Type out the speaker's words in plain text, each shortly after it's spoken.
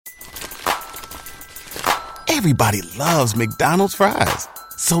Everybody loves McDonald's fries.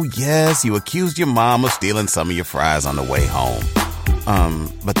 So yes, you accused your mom of stealing some of your fries on the way home.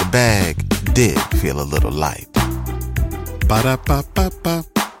 But the bag did feel a little light. Ba-da-ba-ba-ba.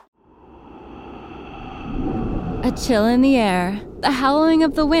 A chill in the air, the howling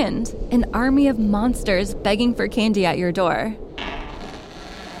of the wind, an army of monsters begging for candy at your door.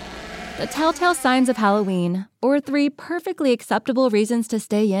 The telltale signs of Halloween, or 3 perfectly acceptable reasons to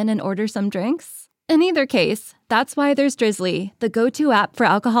stay in and order some drinks? In either case, that's why there's Drizzly, the go-to app for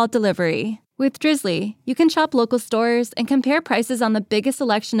alcohol delivery. With Drizzly, you can shop local stores and compare prices on the biggest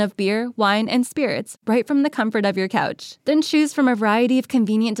selection of beer, wine, and spirits right from the comfort of your couch. Then choose from a variety of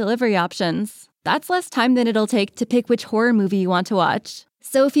convenient delivery options. That's less time than it'll take to pick which horror movie you want to watch.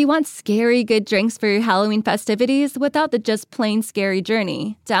 So if you want scary good drinks for your Halloween festivities without the just plain scary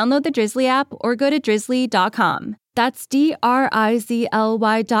journey, download the Drizzly app or go to drizzly.com. That's DRIZLY.com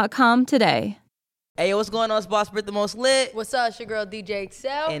today. Hey, yo, what's going on? It's Boss Brit the Most Lit. What's up? It's your girl DJ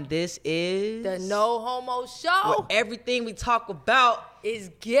Excel. And this is the No Homo Show. Where everything we talk about is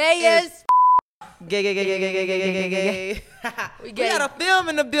gay as gay. We got a film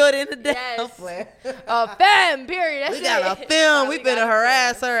in the building today. Yes. Fem, period. That's we got a film. We've been to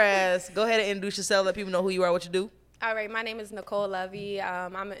harass her ass. Go ahead and introduce yourself. Let people know who you are, what you do. All right, my name is Nicole Loviee.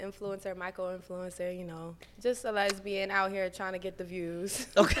 I'm an influencer, micro-influencer, you know, just a lesbian out here trying to get the views.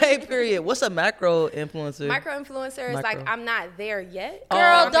 Okay, period. What's a macro influencer? Micro-influencer is like, I'm not there yet.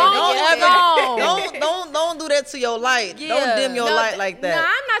 Girl, don't do that to your light. Yeah. Don't dim your light like that. No,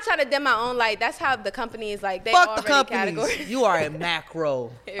 I'm not trying to dim my own light. That's how the company is like. They Fuck already the companies. Category. You are a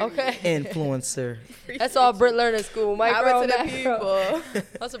macro okay influencer. That's all Brit learned in school. Micro to the people.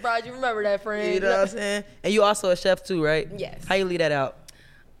 I'm surprised you remember that, friend. You know what I'm saying? And you also a chef too, right? Yes. How you leave that out?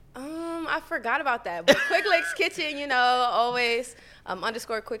 I forgot about that. But Quick Licks Kitchen, you know, always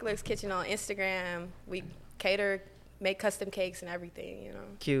 _ Quick Licks Kitchen on Instagram. We cater, make custom cakes and everything, you know.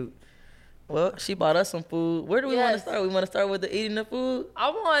 Cute. Well, she bought us some food. Where do we want to start? We want to start with the eating the food? I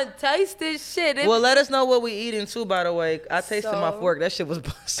want to taste this shit. Well, let us know what we eating too, by the way. I tasted my fork. That shit was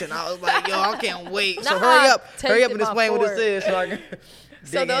busting. I was like, yo, I can't wait. So hurry up and explain what this is. So I can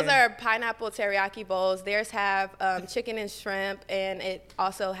So those are pineapple teriyaki bowls. Theirs have chicken and shrimp, and it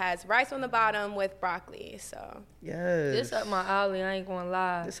also has rice on the bottom with broccoli. So yes, this up my alley. I ain't gonna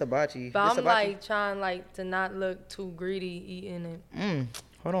lie. This hibachi. But I'm like trying to not look too greedy eating it.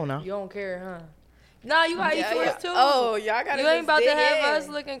 Hold on now. You don't care, huh? Nah, you gotta eat yours too. Oh, y'all gotta. You ain't about to have us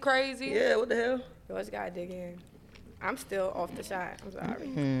looking crazy. Yeah, what the hell? You always gotta dig in. I'm still off the shot. I'm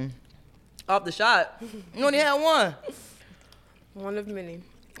sorry. Off the shot. You only had one. One of many.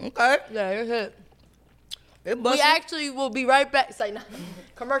 Okay. Yeah, it's it. It we actually will be right back. Say no.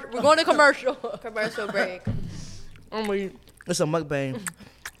 Commercial. We're going to commercial. Commercial break. It's a mukbang.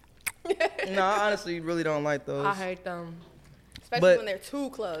 No, I honestly really don't like those. I hate them. Especially when they're too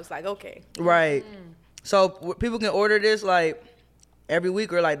close. Like, okay. Right. So people can order this like every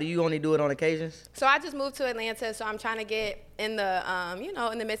week, or like do you only do it on occasions? So I just moved to Atlanta, so I'm trying to get in the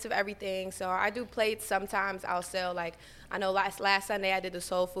in the midst of everything. So I do plates sometimes. I'll sell, like, I know last Sunday I did the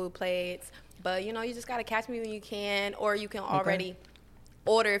soul food plates, but you just gotta catch me when you can, or you can already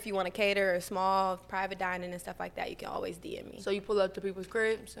order if you want to cater or small private dining and stuff like that. You can always DM me. So you pull up to people's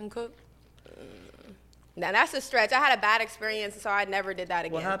cribs and cook? Now that's a stretch. I had a bad experience, so I never did that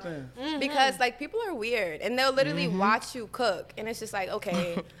again. What happened? Because like people are weird, and they'll literally watch you cook, and it's just like,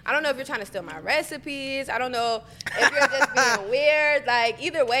 okay, I don't know if you're trying to steal my recipes. I don't know if you're just being weird. Like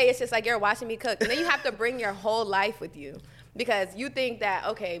either way, it's just like you're watching me cook, and then you have to bring your whole life with you. Because you think that,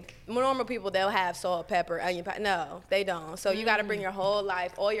 okay, normal people, they'll have salt, pepper, onion powder. No, they don't. So you got to bring your whole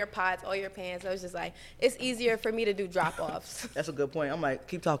life, all your pots, all your pans. So it's just like, it's easier for me to do drop-offs. That's a good point. I'm like,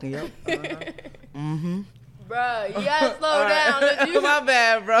 keep talking, yo. Bro, you got to slow down. My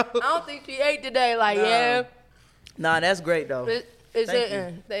bad, bro. I don't think she ate today. Like, yeah. Nah, that's great, though. It's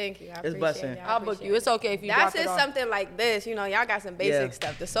hitting. Thank you. I it's appreciate it. I'll book you. It's okay if you That's drop it just off. something like this. Y'all got some basic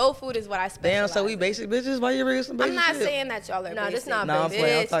stuff. The soul food is what I specialize. Damn, so we basic bitches? Why you bringing some basic I'm not shit? saying that y'all are basic. This not I'm basic.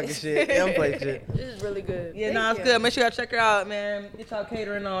 playing. I'm talking shit. Yeah, I'm playing shit. This is really good. Yeah, it's good. Make sure y'all check her out, man. Get y'all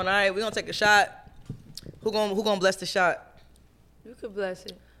catering on. All right, we're going to take a shot. Who gonna bless the shot? You could bless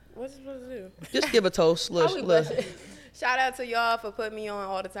it. What's it supposed to do? Just give a toast. Look. Shout out to y'all for putting me on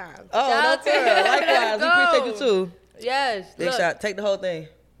all the time. Oh, Shout out to you. Likewise. We appreciate you, too. Yes. Big shot. Take the whole thing.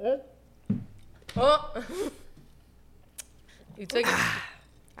 You took it.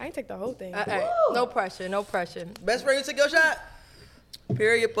 I ain't take the whole thing. No pressure. No pressure. Best friend, you took your shot?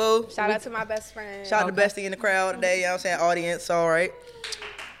 Period, boo. Shout out to my best friend. Shout out to Bestie in the crowd today. You know what I'm saying? Audience, all right.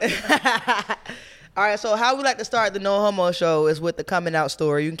 All right, so how we like to start the No Homo show is with the coming out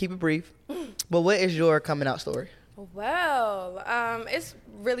story. You can keep it brief. But what is your coming out story? Well, it's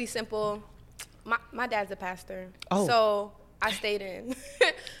really simple. My dad's a pastor. Oh. So I stayed in.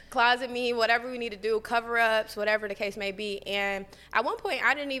 Closet me, whatever we need to do, cover-ups, whatever the case may be. And at one point,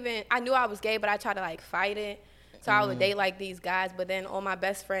 I knew I was gay, but I tried to, like, fight it. So I would date, like, these guys. But then all my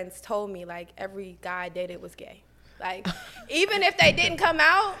best friends told me, like, every guy I dated was gay. Like, even if they didn't come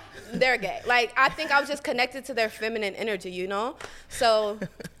out, they're gay. Like, I think I was just connected to their feminine energy, you know? So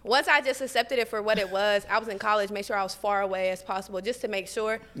once I just accepted it for what it was, I was in college, made sure I was far away as possible just to make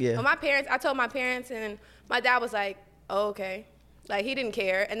sure. Yeah. But I told my parents, and my dad was like, oh, okay. Like, he didn't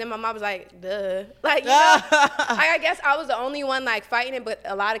care. And then my mom was like, duh. Like, you know, I guess I was the only one, like, fighting it, but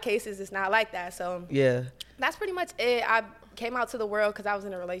a lot of cases it's not like that. So Yeah. that's pretty much it. I came out to the world because I was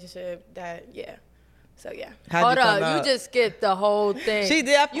in a relationship that, yeah. So, yeah. Hold on, you just skipped the whole thing. She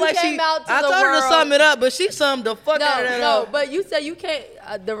did. I feel you like came out to I the told her world. to sum it up, but she summed the fuck out of that No, up. but you said you can't.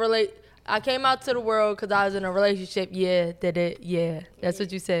 I came out to the world because I was in a relationship. Yeah, did it? Yeah, that's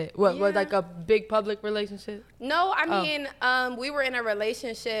what you said. What was like a big public relationship? No, I mean, we were in a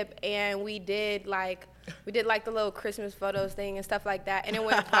relationship and we did like the little Christmas photos thing and stuff like that, and it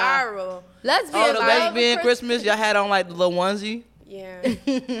went viral. Lesbian, the like, lesbian Christmas, y'all had on like the little onesie. Yeah.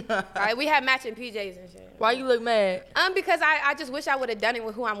 Right, we had matching PJs and shit. Why you look mad? Because I just wish I would have done it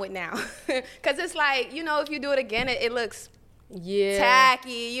with who I'm with now. Because it's like, you know, if you do it again, it looks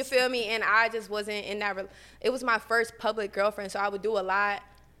tacky, you feel me? And I just wasn't in that. It was my first public girlfriend, so I would do a lot,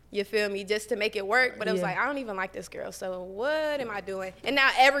 you feel me, just to make it work. But it was like, I don't even like this girl, so what am I doing? And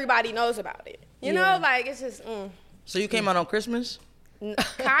now everybody knows about it. You know, like, it's just, So you came out on Christmas?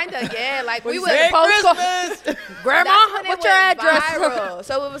 Kinda, yeah. Like, we Merry Christmas! Grandma, what's your address? Viral.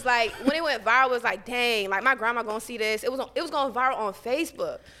 So it was like, when it went viral, it was like, dang, like, my grandma gonna see this. It was going viral on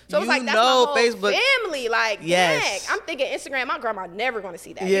Facebook. So it was like, that's my whole Facebook. family. Like, dang. I'm thinking Instagram, my grandma never gonna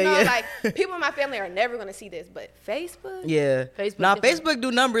see that. Yeah, you know, yeah. like, people in my family are never gonna see this. But Facebook? Yeah. Facebook Now, different. Facebook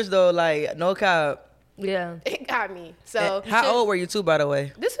do numbers, though. Like, no cap. Yeah. It got me. So How old were you, too, by the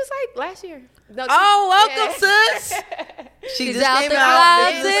way? this was like last year. No, Welcome, sis. She just out came the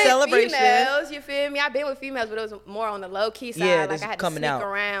out. closet. This is a celebration. Females, you feel me? I've been with females, but it was more on the low key side. Yeah, like this I had to coming sneak out.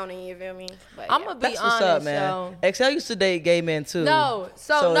 around, and you feel me? But I'm gonna be That's honest, what's up, man. yo. XL used to date gay men, too. No,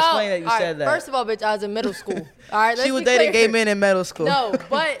 So no. explain that you All right, said that. First of all, bitch, I was in middle school. All right, let's She was be dating clear. gay men in middle school. No,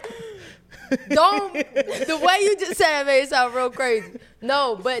 but don't. The way you just said it made it sound real crazy.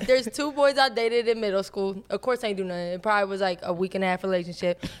 No, but there's two boys I dated in middle school. Of course, I ain't do nothing. It probably was like a week and a half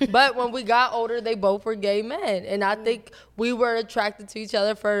relationship. But when we got older, they both were gay men, and I think we were attracted to each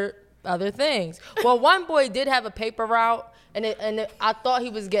other for other things. Well, one boy did have a paper route, and I thought he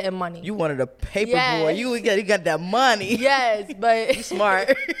was getting money. You wanted a paper Yes. boy. You got that money. Yes, but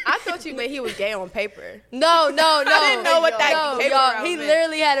Smart. I thought you meant he was gay on paper. No. I didn't know what that No, paper y'all, route he meant.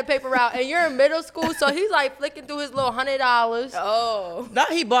 literally had a paper route, and you're in middle school, so he's like flicking through his little $100. Oh. Now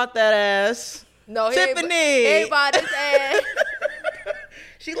he bought that ass. No, Tiffany. He ain't bought his ass.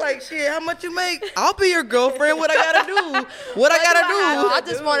 She like, shit, how much you make? I'll be your girlfriend. What I gotta do? What I I gotta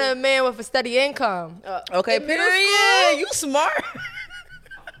just wanted a man with a steady income. do? Okay, period. You smart.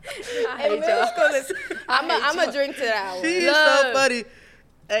 I hate y'all. I'm a drink to that one. She is so Look. funny.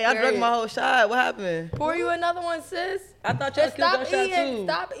 Hey, I drank Period. my whole shot. What happened? Pour you another one, sis. I thought y'all Just killed stop that shot eating. too.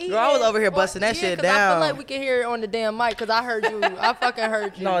 Stop eating. Girl, I was over here busting that shit 'cause I down. feel like we can hear it on the damn mic because I heard you. I fucking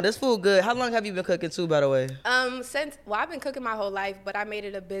heard you. No, this food good. How long have you been cooking too, by the way? I've been cooking my whole life, but I made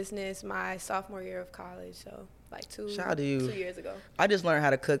it a business my sophomore year of college, so like Shout out to you. 2 years ago. I just learned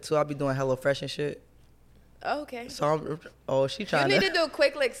how to cook too. I'll be doing HelloFresh and shit. Oh, okay. So she You trying need to. to do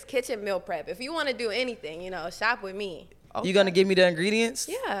Quick Licks kitchen meal prep. If you want to do anything, shop with me. You gonna give me the ingredients?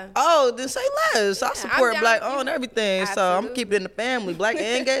 Yeah. Oh, then say less. I I'm support down black with you. owned everything. So I'm Absolutely. keeping it in the family, black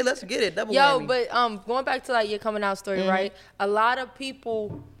and gay. Let's get it. Double Yo, whammy. but going back to like your coming out story, right? A lot of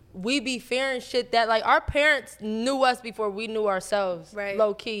people, we be fearing shit that like our parents knew us before we knew ourselves, Right.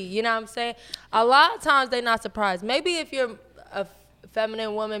 low key. You know what I'm saying? A lot of times they not surprised. Maybe if you're a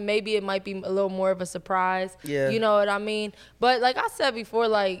feminine woman, maybe it might be a little more of a surprise. Yeah. You know what I mean? But like I said before,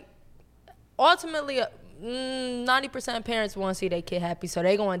 like ultimately. 90% of parents want to see their kid happy, so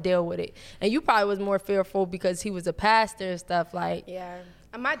they gonna deal with it. And you probably was more fearful because he was a pastor and stuff like. Yeah.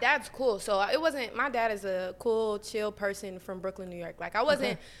 And my dad's cool, so it wasn't. My dad is a cool, chill person from Brooklyn, New York. Like I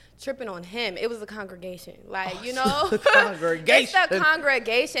wasn't tripping on him. It was the congregation. Like congregation. It's the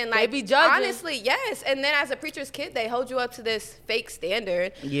congregation. Like be judging. honestly, yes. And then as a preacher's kid, they hold you up to this fake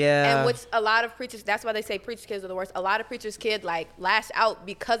standard. Yeah. And which a lot of preachers. That's why they say preacher's kids are the worst. A lot of preachers' kids like lash out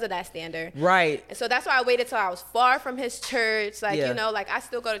because of that standard. Right. And so that's why I waited till I was far from his church. Like, Yeah. like I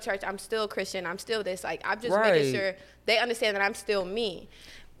still go to church. I'm still Christian. I'm still this. Like, I'm just Right. making sure they understand that I'm still me.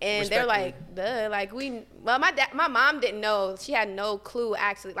 And they're like, duh, like my mom didn't know. She had no clue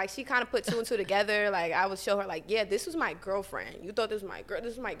actually. Like she kind of put two and two together. Like I would show her like, yeah, this was my girlfriend. You thought this was my girl.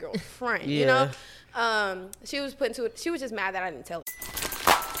 This is my girlfriend. You know? She was just mad that I didn't tell her.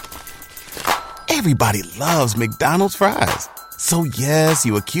 Everybody loves McDonald's fries. So yes,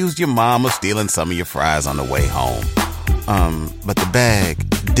 you accused your mom of stealing some of your fries on the way home. But the bag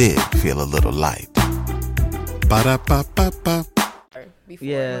did feel a little light. Ba-da-ba-ba-ba. Before.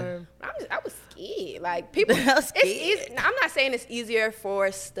 Yeah. I was scared. Like people, it's easy. I'm not saying it's easier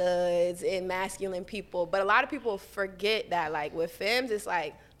for studs and masculine people, but a lot of people forget that. Like with femmes, it's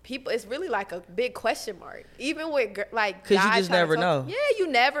like people. It's really like a big question mark. Even with like because you just never know. Yeah, you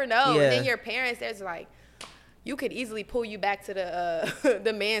never know. Yeah. And then your parents, there's like, you could easily pull you back to the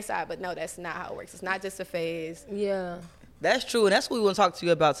the man side, but no, that's not how it works. It's not just a phase. Yeah. That's true, and that's what we want to talk to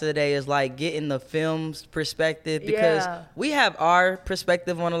you about today is like getting the film's perspective because we have our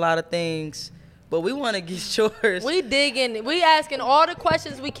perspective on a lot of things, but we want to get yours. We digging, we asking all the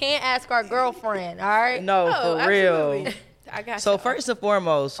questions we can't ask our girlfriend, all right? No, for absolutely. real. I got So you. first and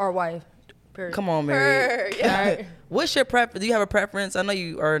foremost, Our wife. Period. come on, Mary. Yeah. What's your preference? Do you have a preference? I know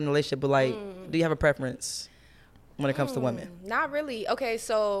you are in a relationship, but like, do you have a preference when it comes to women? Not really. Okay,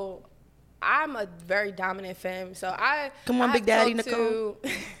 so I'm a very dominant femme. So Come on, Big Daddy Nicole.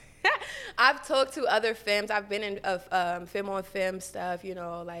 I've talked to other femmes. I've been in femme on femme stuff, you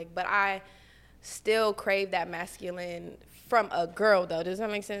know, like, but I still crave that masculine from a girl, though. Does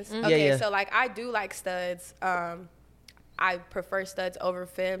that make sense? Okay, Yeah. so like I do like studs. I prefer studs over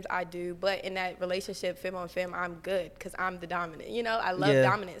femmes. I do, but in that relationship, femme on femme, I'm good because I'm the dominant. You know, I love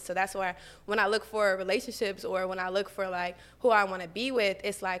dominance. So that's why when I look for relationships or when I look for like who I want to be with,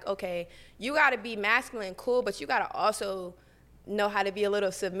 it's like, okay, you got to be masculine, cool, but you got to also know how to be a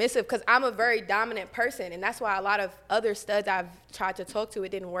little submissive because I'm a very dominant person, and that's why a lot of other studs I've tried to talk to, it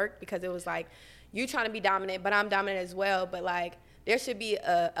didn't work because it was like you trying to be dominant, but I'm dominant as well, but like there should be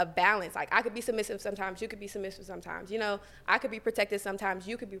a balance. Like I could be submissive sometimes, you could be submissive sometimes. You know, I could be protected sometimes,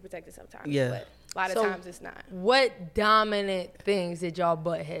 you could be protected sometimes. Yeah. But a lot of times it's not. What dominant things did y'all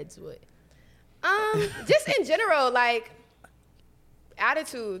butt heads with? Just in general, like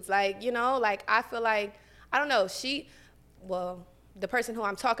attitudes. Like, you know, like I feel like, I don't know, the person who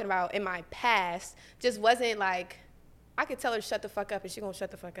I'm talking about in my past just wasn't like, I could tell her to shut the fuck up and she gonna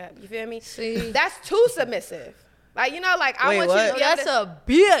shut the fuck up. You feel me? See? That's too submissive. Like, you know, like I want you to be That's able to, a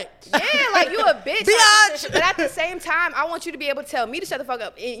bitch. yeah, like you a bitch. Bitch! But at the same time, I want you to be able to tell me to shut the fuck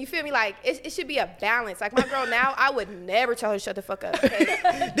up. And you feel me? Like it should be a balance. Like my girl now, I would never tell her to shut the fuck up. Okay?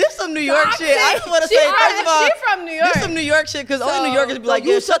 This some New York shit. I just want to say, first of all, she from New York. This some New York shit because only New Yorkers be like,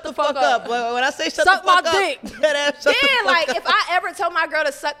 you yeah, shut the fuck up. But when I say shut Suck the fuck my up, dick. shut the Yeah, fuck like up. if I ever told my girl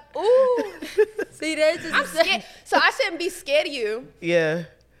to suck, ooh, See, there's just I'm scared. So I shouldn't be scared of you, Yeah.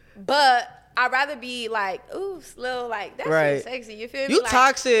 but I'd rather be like, ooh, slow, like that's Right. sexy. You feel me? You like,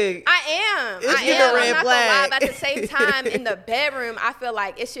 toxic. I am. It's I giving am. red I'm not flag. gonna lie. But at the same time, in the bedroom, I feel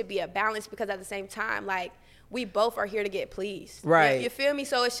like it should be a balance because at the same time, like we both are here to get pleased. Right. You feel me?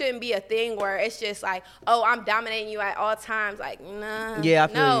 So it shouldn't be a thing where it's just like, oh, I'm dominating you at all times. Like, nah. Yeah, I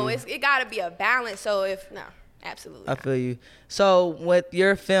feel no, you. it gotta be a balance. So absolutely. I feel you. So with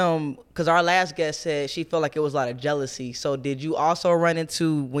your film, because our last guest said she felt like it was a lot of jealousy. So did you also run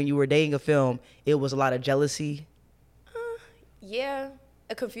into when you were dating a film, it was a lot of jealousy? Yeah,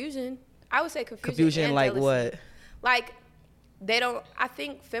 a confusion. I would say confusion. Confusion and like jealousy. what? Like I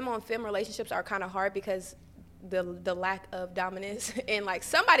think femme on femme relationships are kind of hard because the lack of dominance and like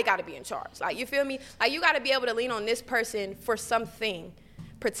somebody got to be in charge. Like you feel me? Like you got to be able to lean on this person for something.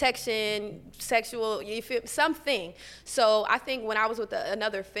 Protection, sexual, you feel something. So I think when I was with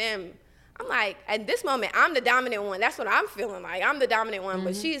another femme, I'm like, at this moment, I'm the dominant one. That's what I'm feeling like. I'm the dominant one,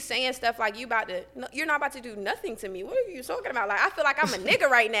 but she's saying stuff like, you're not about to do nothing to me. What are you talking about? Like, I feel like I'm a nigga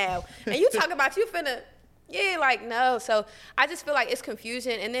right now. And you talk about you finna, yeah, like, no. So I just feel like it's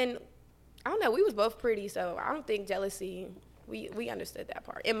confusion. And then, I don't know, we was both pretty, so I don't think jealousy, we understood that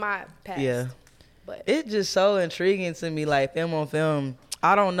part in my past. Yeah. But It's just so intriguing to me, like film on film.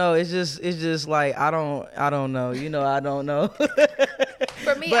 I don't know. It's just like I don't know. You know, I don't know.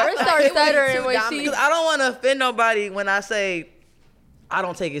 for me, But I Chris feel started like it was stuttering too when dominant. Because I don't want to offend nobody when I say I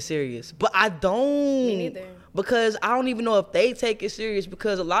don't take it serious. But I don't. Me neither. Because I don't even know if they take it serious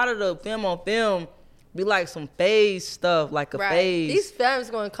because a lot of the film on film be like some phase stuff, like a Right. phase. These femmes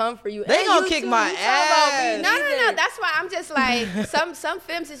gonna come for you. They And gonna you kick too. my You talking about me ass. No. neither. That's why I'm just like some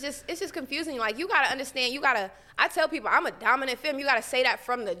films. It's just confusing. Like you gotta understand. I tell people I'm a dominant femme. You gotta say that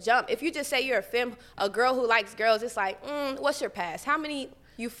from the jump. If you just say you're a femme, a girl who likes girls, it's like, what's your past? How many?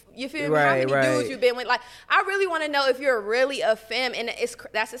 You feel me? How many dudes you've been with? Like, I really want to know if you're really a femme, and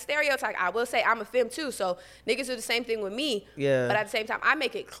that's a stereotype. I will say I'm a femme too, so niggas do the same thing with me. Yeah. But at the same time, I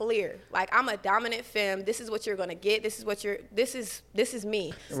make it clear, like, I'm a dominant femme. This is what you're gonna get. This is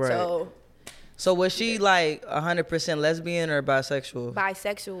me. Right. So was she like 100% lesbian or bisexual?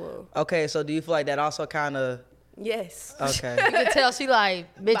 Bisexual. Okay, so do you feel like that also kind of? Yes. Okay. You can tell she like,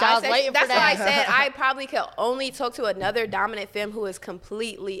 bitch, I was waiting for that. That's why I said I probably could only talk to another dominant femme who is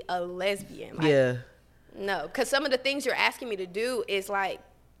completely a lesbian. Like, yeah. No, because some of the things you're asking me to do is like,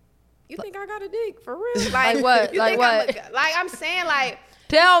 you think I got a dick for real? Like what? Like what? I'm saying like.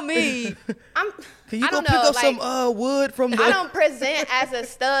 Tell me. Can you go pick up some wood from the... I don't present as a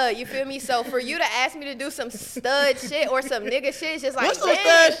stud, you feel me? So for you to ask me to do some stud shit or some nigga shit, it's just like, what's some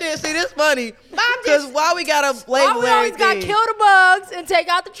stud shit? See, this funny. Because why we gotta label we always everything? gotta kill the bugs and take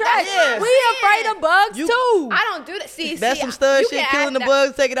out the trash. Yeah. We afraid of bugs too. I don't do that. See, that's some stud shit, killing the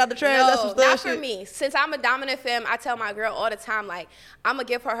bugs, taking out the trash. No, that's some stud not shit. for me. Since I'm a dominant femme, I tell my girl all the time, like, I'm gonna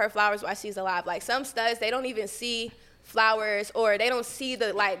give her flowers while she's alive. Like, some studs, they don't even see flowers, or they don't see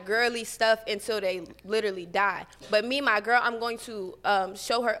the like girly stuff until they literally die. But me, my girl, I'm going to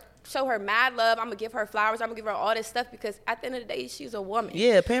show her mad love. I'm gonna give her flowers. I'm gonna give her all this stuff because at the end of the day, she's a woman.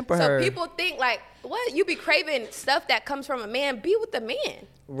 Yeah, pamper her. So people think like, what? You be craving stuff that comes from a man. Be with the man.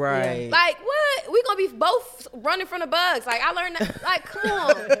 Right. Like, what? We gonna be both running from the bugs. Like, I learned that. Like, come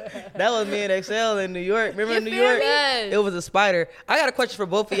on. That was me and Excel in New York. Remember in New feel York? me? Yes. It was a spider. I got a question for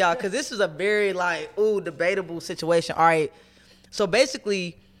both of y'all because this is a very debatable situation. All right. So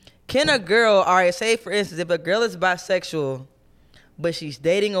basically, can a girl, all right, say for instance, if a girl is bisexual, but she's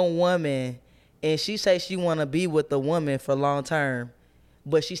dating a woman and she says she want to be with a woman for long term,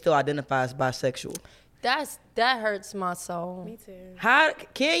 but she still identifies bisexual. That hurts my soul. Me too. How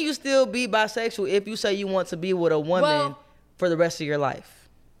can you still be bisexual if you say you want to be with a woman for the rest of your life?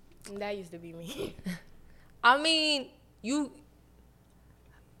 That used to be me. I mean, bitch,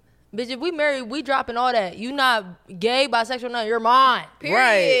 if we married, we dropping all that. You not gay, bisexual, nothing. You're mine. Period.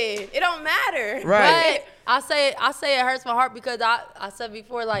 Right. It don't matter. Right. But I say it hurts my heart because I said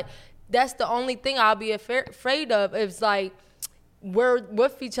before, like, that's the only thing I'll be afraid of. It's like, we're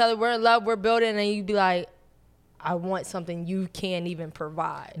with each other, we're in love, we're building, and you be like, I want something you can't even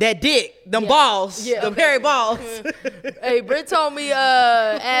provide. That dick, them balls, them hairy balls. Hey, Britt told me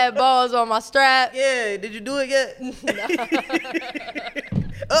add balls on my strap. Yeah, did you do it yet?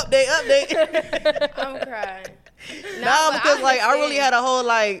 Update. I'm crying. No, because I really understand. had a whole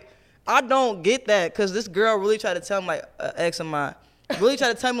I don't get that because this girl really tried to tell me ex of mine really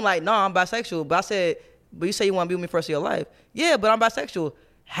tried to tell me no, I'm bisexual. But I said, but you say you want to be with me for the rest of your life. Yeah, but I'm bisexual.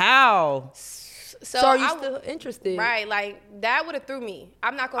 How? So are you still interested? Right, like that would have threw me.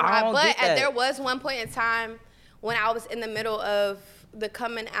 I'm not gonna lie, but there was one point in time when I was in the middle of the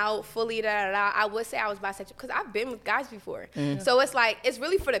coming out fully, I would say I was bisexual because I've been with guys before. So it's like, it's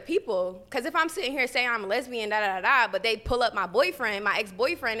really for the people. Because if I'm sitting here saying I'm a lesbian, but they pull up my boyfriend, my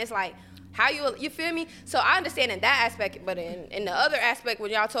ex-boyfriend, it's like, how you feel me? So I understand in that aspect, but in the other aspect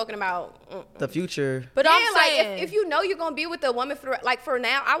when y'all talking about the future. But yeah, I'm saying, like if you know you're gonna be with a woman for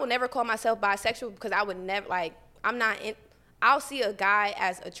now, I will never call myself bisexual because I would never I'm not in. I'll see a guy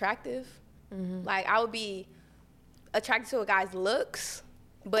as attractive, like I would be attracted to a guy's looks,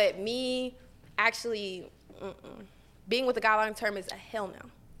 but me actually being with a guy long term is a hell no.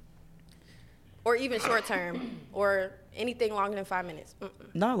 Or even short term, or anything longer than 5 minutes.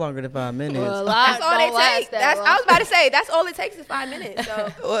 Not longer than 5 minutes. well, That's all don't they last take. that long. I was about to say that's all it takes is 5 minutes.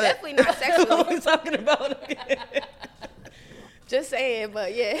 So definitely not sexual. What are we talking about again? Just saying,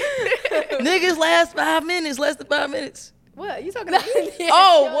 but yeah. Niggas last 5 minutes, less than 5 minutes. What you talking about?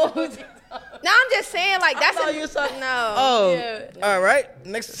 Oh, what was No, I'm just saying that's thought you were talking- no. Oh, Yeah. all right.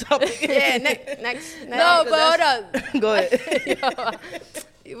 Next topic. Yeah, next. No, but hold up. Go ahead.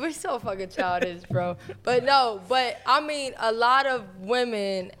 Yo, we're so fucking childish, bro. But I mean, a lot of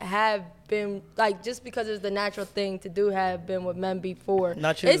women have been, just because it's the natural thing to do, have been with men before.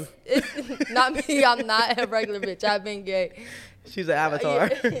 Not you. It's not me. I'm not a regular bitch. I've been gay. She's an avatar.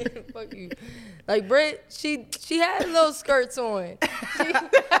 Yeah. Fuck you. Like Britt, she had little skirts on.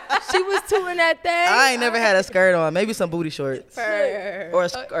 She was tooting that thing. I ain't never had a skirt on. Maybe some booty shorts. Or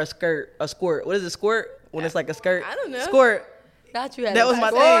a skirt. A squirt. What is it, squirt? When it's like a skirt? I don't know. Squirt. Not you had That a was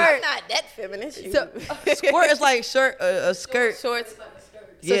my skort. thing. I'm not that feminist. So, Squirt is like a skirt. Shorts.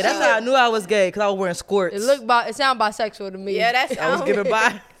 Yeah, that's how I knew I was gay, because I was wearing squirts. it sounded bisexual to me. Yeah, that's I was giving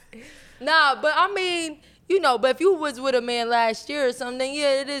by. Nah, but I mean, but if you was with a man last year or something,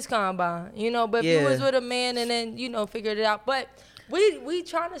 yeah, it is kind of bi, But if you was with a man and then, figured it out. But we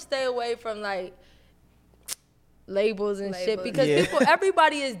trying to stay away from labels and shit Labels. because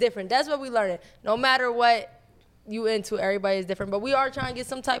everybody is different. That's what we learned. No matter what you into, everybody is different. But we are trying to get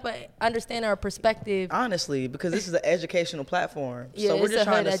some type of understanding or perspective. Honestly, because this is an educational platform. Yeah, so we're it's just a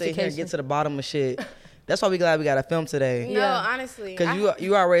trying to hood sit here and education. get to the bottom of shit. That's why we glad we got a film today. No, Yeah. honestly. Because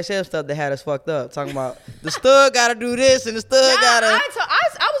you already said stuff that had us fucked up. Talking about the stud got to do this and the stud got to.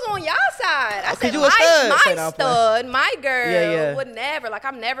 I was on y'all side. I said you a stud. Say, my no, I'm stud, my girl Yeah. would never. Like,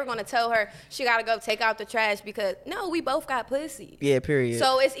 I'm never going to tell her she got to go take out the trash because, no, we both got pussy. Yeah, period.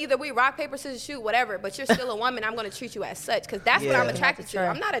 So it's either we rock, paper, scissors, shoot, whatever, but you're still a woman. I'm going to treat you as such because that's what Yeah. I'm attracted to.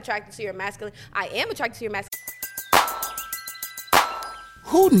 I'm not attracted to your masculine. I am attracted to your masculine.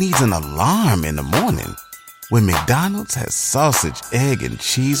 Who needs an alarm in the morning when McDonald's has sausage, egg, and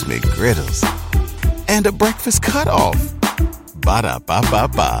cheese McGriddles and a breakfast cutoff?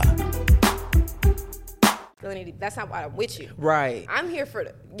 Ba-da-ba-ba-ba. That's not why I'm with you. Right. I'm here for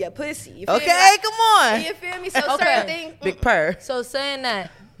your pussy. You feel me? Okay, Like, come on. You feel me? So Okay. certain things. Big purr. So saying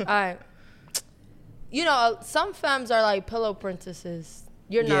that, all right. You know, some femmes are like pillow princesses.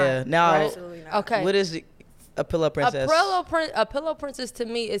 You're Yeah, not. now- right? Absolutely not. Okay. What is a pillow princess? A pillow princess to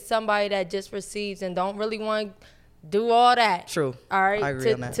me is somebody that just receives and don't really want to do all that. True. All right. I agree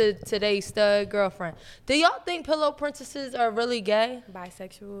to, on that. To today's stud girlfriend. Do y'all think pillow princesses are really gay?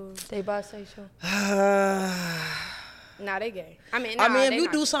 Bisexual. They bisexual? Nah, they gay. if they you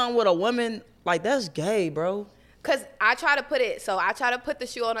not. do something with a woman, like, that's gay, bro. Cause I try to put the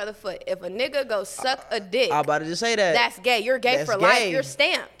shoe on the other foot. If a nigga go suck a dick, I'm about to just say that. that's gay. You're gay That's for life. gay. You're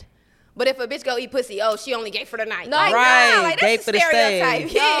stamped. But if a bitch go eat pussy, oh, she only gay for the night. No. Like, Right, nah, like gay that's for a the stereotype.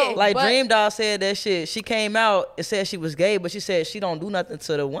 stage. Yeah. Like But- Dream Doll said that shit. She came out and said she was gay, but she said she don't do nothing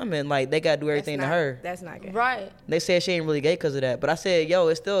to the women. Like, they got to do everything to her. That's not gay. Right. They said she ain't really gay because of that. But I said, yo,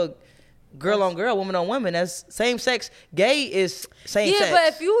 it's still girl on girl, woman on woman. That's same sex. Gay is same Yeah, sex.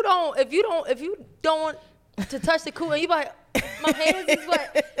 but if you don't want to touch the cool and you like, my hands is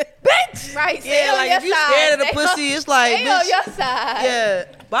what? Bitch. Right. Stay Yeah, on like your if you side. scared of the Stay pussy, it's like, Stay on bitch. your side. Yeah.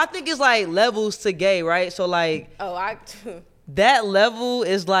 But I think it's like levels to gay, right? So like Oh, that level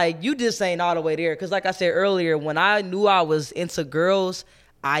is like you just ain't all the way there. Cause like I said earlier, when I knew I was into girls,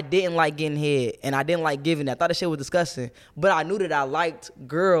 I didn't like getting head and I didn't like giving that. I thought that shit was disgusting. But I knew that I liked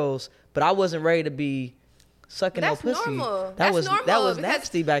girls, but I wasn't ready to be sucking That's no pussy. normal. That was normal that was because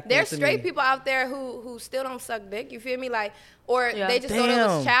nasty back then. There's to straight me. people out there who still don't suck dick. You feel me? Like, or Yeah. they just thought it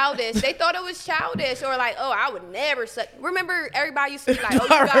was Damn. childish. They thought it was childish, or like, oh, I would never suck. Remember, everybody used to be like, oh,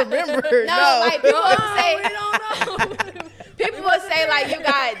 you I got. remember, No, no. like people would say, we don't know. People would say like you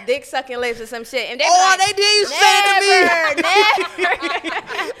got dick sucking lips or some shit, and they be Oh, like, they did used to say that to me.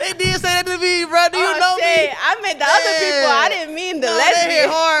 Never. They did say that to me, bro. Do you know me? I meant the other people. I didn't mean the No, they hit lesbian.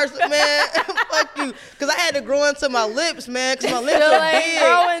 hard, man. Fuck you. Because I had to grow into my lips, man. Because my lips Still are ain't big.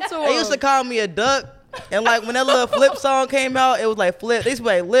 grow into They used to call me a duck. And like when that little flip song came out, it was like flip. They used to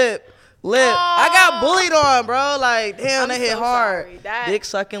be like lip. I got bullied on, bro. Like, damn, I'm they hit so hard. sorry. That- Dick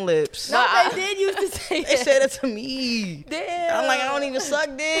sucking lips. No, they did used to say They that. said it to me. Damn. I'm like, I don't even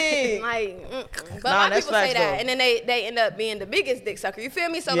suck dick. Like, but Nah, a lot of that's people say facts, that, though. and then they end up being the biggest dick sucker. You feel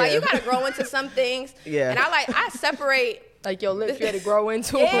me? So like, Yeah. you gotta grow into some things. Yeah. And I separate. Like your lips, you had to grow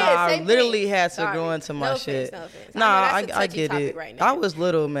into Yeah. them. Nah, I same literally thing. had to Sorry. grow into my No shit. offense, no offense. Nah, I know I that's a touchy get topic it. right now. I was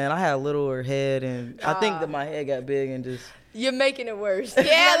little, man. I had a littler head, and I think that my head got big and just. You're making it worse.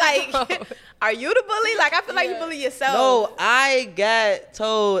 Yeah, like, are you the bully? Like, I feel like you bully yourself. No, I got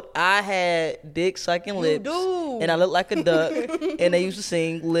told I had dick sucking lips, do. and I looked like a duck, and they used to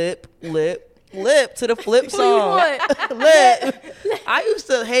sing lip, lip, lip to the flip Who you song. want? Lip. I used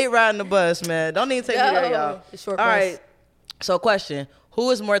to hate riding the bus, man. Don't even take me there, No. y'all. The short All bus. right. So, question: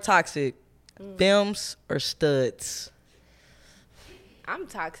 who is more toxic, Fems or studs? I'm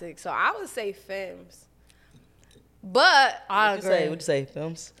toxic, so I would say Fems. But I What'd you agree. say? What'd you say,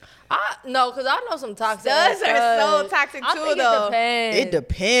 Fems? No, because I know some toxic. Studs are so studs. toxic I too, think though. It depends. It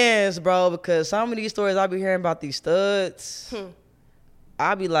depends, bro, because some of these stories I be hearing about these studs,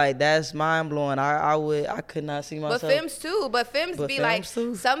 I be like, that's mind blowing. I could not see But myself. Fems too. But Fems But be Fems like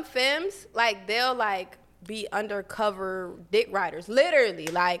too. some Fems like they'll like be undercover dick riders, literally.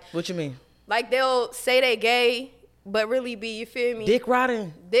 Like What you mean? they'll say they gay, but really be, you feel me? Dick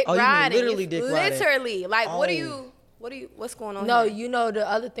riding? Dick Oh, you mean riding. literally dick riding. Literally. Like Oh. what's going on? No, here? you know the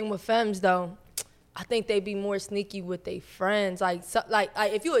other thing with femmes though, I think they be more sneaky with their friends. Like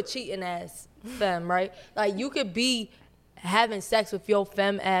if you a cheating ass femme, right? Like you could be having sex with your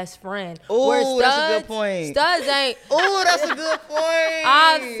femme ass friend. Ooh, Where that's a good studs- point. Studs ain't. Oh, that's a good point.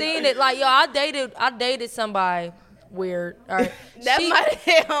 I've seen it. Like yo, I dated somebody weird. All right, that She- might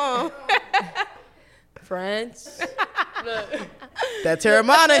hit home. friends. That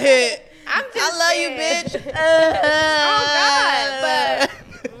Terramana hit. I I'm just I love saying. you, bitch. Oh God,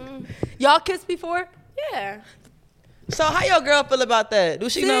 but Y'all kissed before? yeah. So how your girl feel about that? Do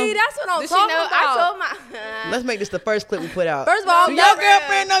she know? See, that's what I'm Does she talking know? about. I told my. Let's make this the first clip we put out. First of all, Do I'm your not,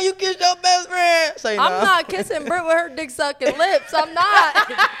 girlfriend know you kissed your best friend? Say no. I'm not kissing Britt with her dick sucking lips. I'm not.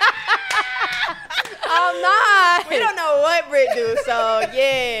 I'm not. We don't know what Britt do, so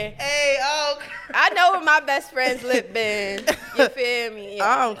yeah. Hey, oh, I know where my best friend's lip been. You feel me?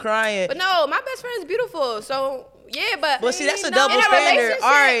 Yeah. I'm crying. But no, my best friend's beautiful. So yeah, but See, that's a in double a standard. relationship, All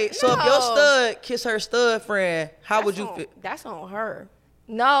right, so if your no. stud kiss her stud friend, how would you feel? That's on her.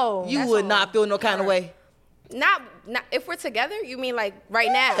 No. You that's would on not feel no kind of way. Not if we're together. You mean like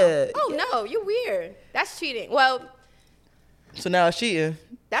right now? Oh no, you weird. That's cheating. Well, So now it's cheating.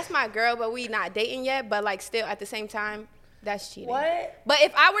 that's my girl, but we not dating yet. But like still at the same time, that's cheating. What? But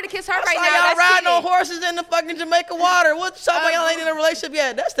if I were to kiss her I right saw now, y'all that's riding cheating. on horses in the fucking Jamaica water. What you talking about? Y'all ain't in a relationship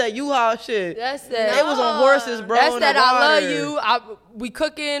yet. That's that U-Haul shit. That's that. It was on horses, bro. That's in that the I love water. you. We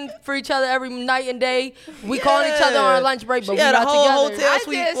cooking for each other every night and day. We calling each other on our lunch break, but She we had a not whole together. hotel I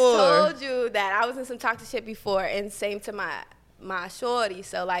suite just for her. told you that I was in some toxic shit before, and same to my shorty.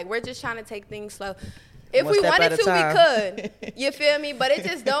 So like we're just trying to take things slow. If One we step wanted at a to, we time. could. You feel me? But it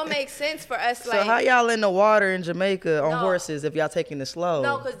just don't make sense for us. So how y'all in the water in Jamaica on No. horses if y'all taking it slow?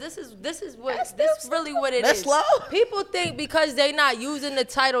 No, because this is really what it is. That's slow? People think because they not using the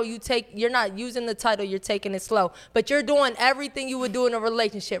title, you're not using the title, you're taking it slow. But you're doing everything you would do in a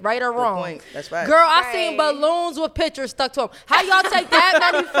relationship, right or wrong. point. That's right. Girl, I Right. seen balloons with pictures stuck to them. How y'all take that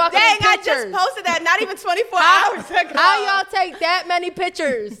many fucking Dang, I pictures? just posted that not even 24 how, hours ago. how y'all take that many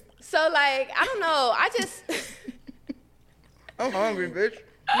pictures? So like, I don't know. I just I'm hungry, bitch.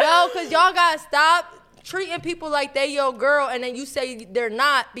 No, because y'all got to stop treating people like they your girl and then you say they're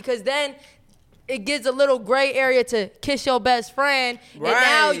not, because then it gives a little gray area to kiss your best friend. Right.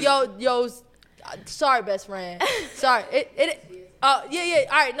 And now sorry, best friend. Sorry. Yeah. All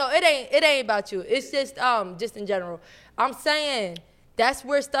right. No, it ain't about you. It's just in general. I'm saying that's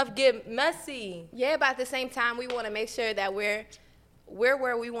where stuff get messy. yeah, but at the same time, we want to make sure that we're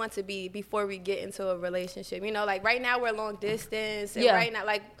where we want to be before we get into a relationship. You know, like right now we're long distance, and Yeah. right now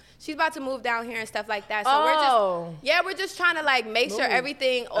like she's about to move down here and stuff like that. So Oh. we're just trying to like make sure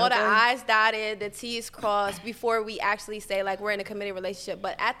everything, all the I's dotted, the T's crossed before we actually say like we're in a committed relationship.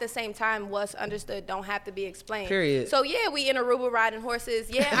 But at the same time, what's understood don't have to be explained. Period. So yeah, we in Aruba riding horses.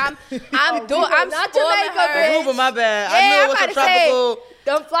 Yeah, I'm Aruba, I'm not spoiling Jamaica, her. bitch. Aruba, my bad. Yeah, I knew I'm it was a about to say, tropical.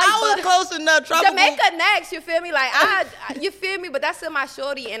 Them flights, I was close enough. Tropical. Jamaica next, you feel me? Like you feel me? But that's still my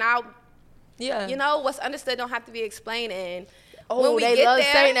shorty, and yeah. you know, what's understood don't have to be explained. And Oh, when we they get love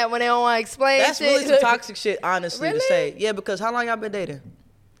there, saying that when they don't want to explain That's shit. really some toxic shit, honestly, to Really? say. Yeah, because how long y'all been dating?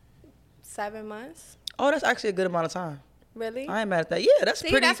 7 months. Oh, that's actually a good amount of time. Really? I ain't mad at that. Yeah, that's See,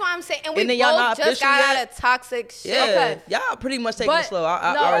 pretty. that's why I'm saying. And we And then y'all not both just official got yet? out of toxic shit. Yeah, Okay. y'all pretty much taking But it slow.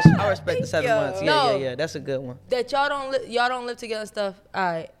 I no. respect the 7 Thank months. you. Yeah, No. yeah. That's a good one. That y'all don't live together and stuff. All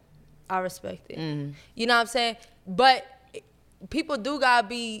right, I respect it. Mm-hmm. You know what I'm saying? But people do gotta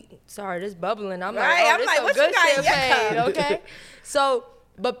be sorry. This bubbling. I'm Right, like, I'm this like, some what you good got in shit your paid, cup? okay? So,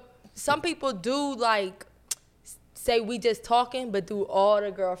 but some people do like say we just talking, but do all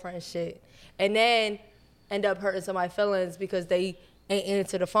the girlfriend shit, and then end up hurting somebody's feelings because they ain't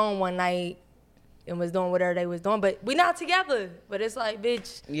answer the phone one night and was doing whatever they was doing. But we not together. But it's like,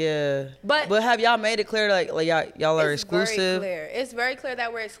 bitch. Yeah. But- have y'all made it clear like y'all are It's very exclusive? clear. It's very clear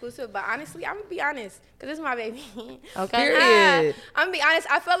that we're exclusive. But honestly, I'm gonna be honest, cause this is my baby. Okay. Period. I'm gonna be honest.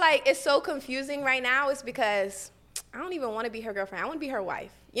 I feel like it's so confusing right now. It's because I don't even want to be her girlfriend. I want to be her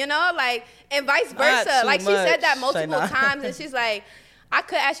wife. You know, like, and vice versa. too Like she said that much, multiple Shayna. times, and she's like, I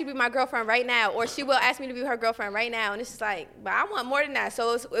could actually be my girlfriend right now, or she will ask me to be her girlfriend right now. And it's just like, but I want more than that.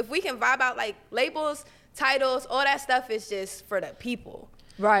 So if we can vibe out like labels, titles, all that stuff is just for the people.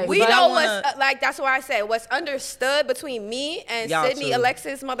 Right. We But I know wanna- what's like. That's why I said what's understood between me and Y'all Sydney too.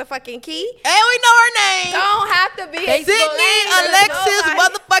 Alexis motherfucking Key. And we know her name. Don't have to be Facebook. Sydney Alexis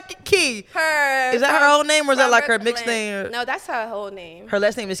motherfucking Key. Her. Is that her whole name or is that from like her Brooklyn. mixed name? No, that's her whole name. Her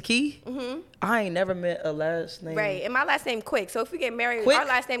last name is Key? Mm-hmm. I ain't never met a last name. Right, and my last name Quick. So if we get married, Quick? our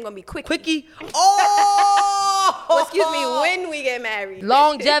last name gonna be Quick. Quickie. Oh! Well, excuse me, when we get married.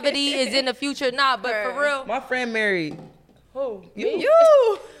 Longevity is in the future. Nah, but for real. My friend married. Who?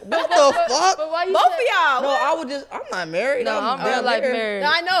 You. What the fuck? But why you Both of say- y'all. No, I'm not married. No, I'm damn real life near. married. No,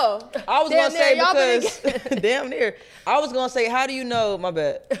 I know. I was Damn gonna say near, y'all been because damn near. I was gonna say, how do you know? My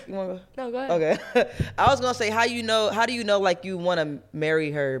bad. You wanna go? No, go ahead. Okay. I was gonna say, how do you know like you want to marry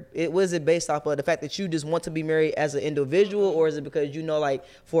her? Was it based off of the fact that you just want to be married as an individual, or is it because you know like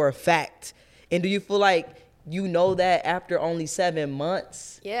for a fact? And do you feel like you know that after only 7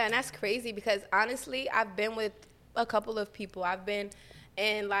 months. Yeah, and that's crazy because honestly, I've been with a couple of people. I've been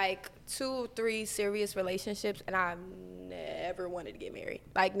in like 2-3 serious relationships, and I never wanted to get married.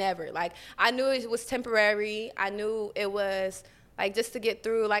 Like never. Like I knew it was temporary. I knew it was like just to get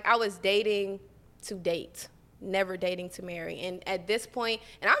through. Like I was dating to date, never dating to marry. And at this point,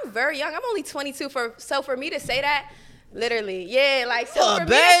 and I'm very young. I'm only 22. So for me to say that. Literally, yeah, like so for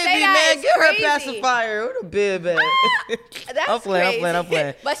baby, me to say that man, get crazy. her pacifier. What a big bag. That's I'm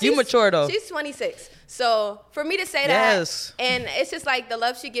playing. But You mature though. She's 26, so for me to say Yes. that, and it's just like the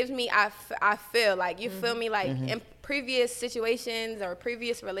love she gives me, I feel like you feel me, like in previous situations or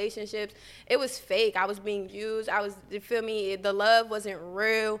previous relationships, it was fake. I was being used. You feel me? The love wasn't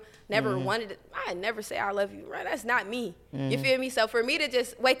real. Never wanted it. I never say I love you, right? That's not me. You feel me? So for me to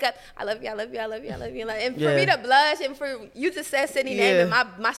just wake up, I love you, I love you, I love you, I love you. And for me to blush and for you to say Sydney name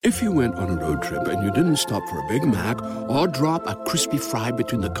and my If you went on a road trip and you didn't stop for a Big Mac or drop a crispy fry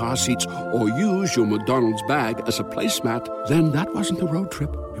between the car seats or use your McDonald's bag as a placemat, then that wasn't a road trip.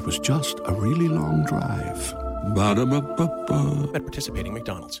 It was just a really long drive. Ba-da-ba-ba-ba. At participating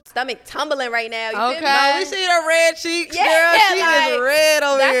McDonald's. stomach tumbling right now. You feel me? No, we see the red cheeks, girl. She like, is red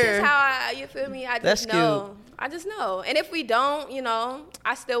over that's here. That's just how you feel me? I just That's know. cute. I just know. And if we don't,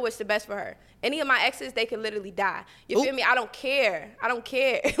 I still wish the best for her. Any of my exes, they could literally die. You feel me? I don't care.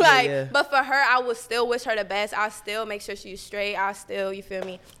 But for her, I would still wish her the best. I'll still make sure she's straight. I'll still, you feel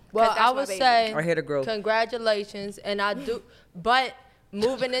me? Well, I would say I hear the growth. Congratulations, and I do, but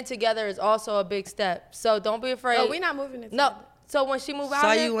moving in together is also a big step. So don't be afraid. Oh, we're not moving in together. No. So when she move out So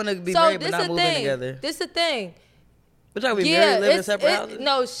here, you wanna be married but not moving together? This the thing. But y'all be married, living in separate houses?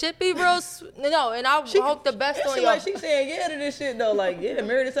 No, shit be real. No, and I hope the best on She y'all. like she saying yeah to this shit though. Like yeah,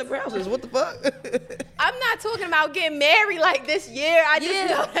 married in separate houses. What the fuck? I'm not talking about getting married like this year. I just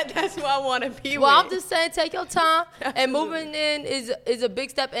know that that's who I want to be with. Well, I'm just saying, take your time, and moving in is a big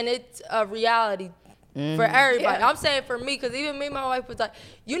step, and it's a reality for everybody. Yeah. I'm saying for me, because even me and my wife was like,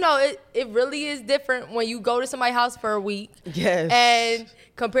 it really is different when you go to somebody's house for a week. Yes. And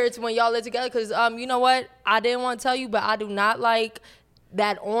compared to when y'all live together, because you know what? I didn't want to tell you, but I do not like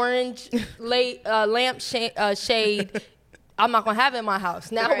that orange lamp shade. I'm not gonna have it in my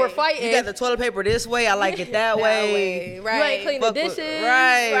house. Now we're fighting. You got the toilet paper this way. I like it that way. Right. You ain't clean the dishes.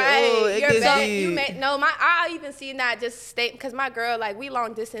 Right. Ooh, it You're gets back. deep. I even see not just stay because my girl, like we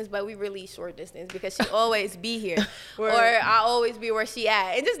long distance, but we really short distance because she always be here or I always be where she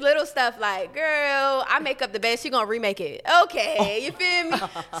at, and just little stuff like, girl, I make up the bed, she gonna remake it. Okay, you feel me?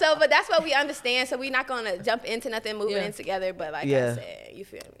 So, but that's what we understand. So we not gonna jump into nothing moving in together. But like I said, you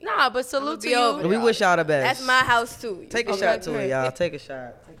feel me? Nah, but salute to be over you. We wish y'all the best. That's my house too. Take a shot to it, y'all. Take a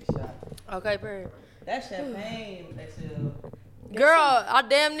shot. Okay, period. That champagne makes you. Girl, I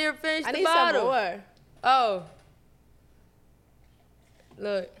damn near finished I the need bottle. some more. Oh.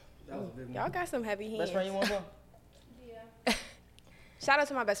 Look. Y'all got some heavy hands. Best friend, you want some? Shout out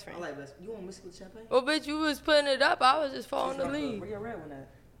to my best friend. I like best. You want whiskey with champagne? Well, bitch, you was putting it up. I was just following the lead. Where your red one at?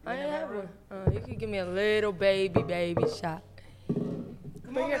 I ain't have one. You could give me a little baby shot.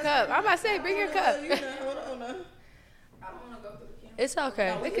 Bring your cup. I'm about to say, bring your cup. Hold on now. It's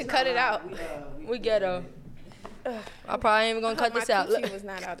okay. We could cut it out. We ghetto. I probably ain't even gonna cut this out. My coochie was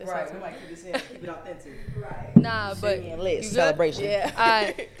not out this Right, time. we might keep this in, keep it authentic. Nah, but Being you lit, good? celebration. Yeah.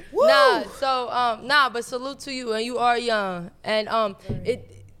 Alright. But salute to you, and you are young, and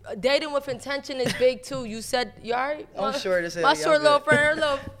dating with intention is big too. You said you alright? I'm short as hell. My Y'all short little good. friend, her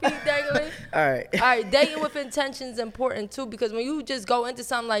little feet dangling. All right. All right, dating with intention is important too, because when you just go into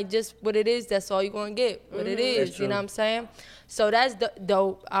something like just what it is, that's all you're gonna get. What it is, That's you know true. what I'm saying? So that's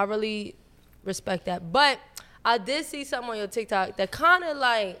dope. I really respect that. But I did see something on your TikTok that kind of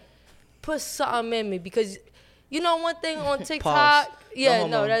like put something in me, because you know one thing on TikTok. Pause. Yeah, No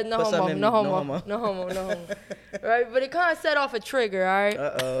no, homo. that's no Put homo, something in no me. No homo, homo. no homo. Right, but it kind of set off a trigger. All right.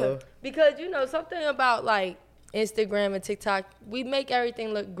 Uh-oh. Because you know something about like Instagram and TikTok, we make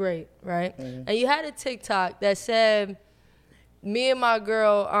everything look great, right? Mm-hmm. And you had a TikTok that said, "Me and my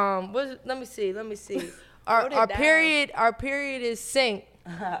girl, let me see, Wrote it our down. period is synced,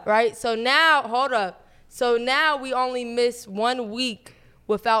 right? So now, hold up. So now we only miss 1 week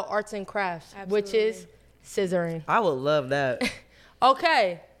without arts and crafts, which is scissoring. I would love that.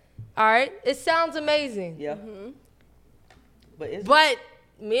 Okay, all right. It sounds amazing, Yeah. But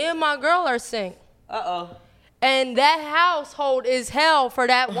me and my girl are synced. uh-oh. And that household is hell for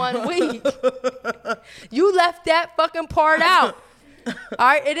that 1 week. You left that fucking part out. All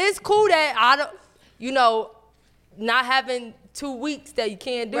right, it is cool that I don't, not having 2 weeks that you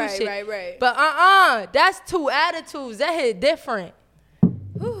can't do shit. Right. But that's two attitudes. That hit different.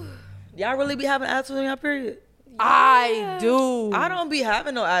 Yeah, Y'all really be having attitude in your period? I do. I don't be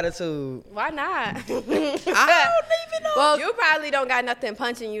having no attitude. Why not? I don't even know. Well, you probably don't got nothing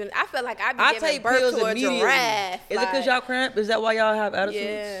punching you. I feel like I be giving take birth pills to a immediately. giraffe. Is it because y'all cramp? Is that why y'all have attitudes?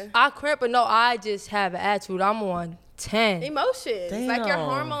 Yeah. I cramp, but no, I just have an attitude. I'm on 10. Emotions. Like your Damn.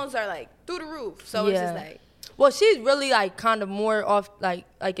 hormones are like through the roof. So it's just like. Well, she's really like kind of more off, like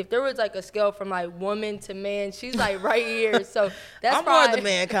if there was like a scale from like woman to man, she's like right here. So that's I'm why more the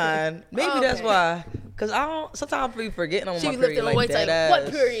mankind. Maybe that's why. Cause I don't. Sometimes I be forgetting on she my be period. lifting weights like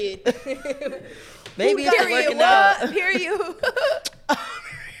what period? Maybe it's Period. working What? out. Period.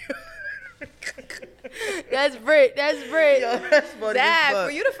 That's Brit. That's Brit. That's funny as Dad, fuck.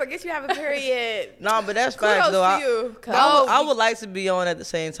 for you to forget you have a period. No, but that's Kudos facts though. to you. I would like to be on at the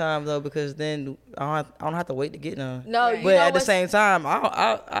same time though, because then I don't have to wait to get none. No, you but know at the what's- same time,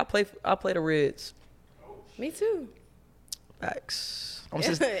 I play the Reds. Me too. Facts. I'm It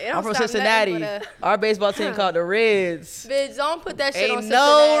from don't stop Cincinnati. nothing but Our baseball team called the Reds. Bitch, don't put that shit on Ain't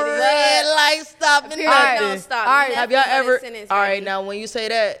Cincinnati. no red light stopping Period nothing. don't stop. All right, Never Have y'all let a ever? sentence, All right, baby. now when you say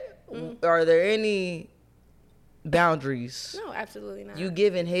that, are there any boundaries? No, absolutely not. You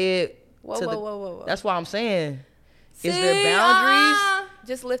giving head Whoa, to whoa, the? whoa, whoa, whoa. That's why I'm saying. Is See, there boundaries?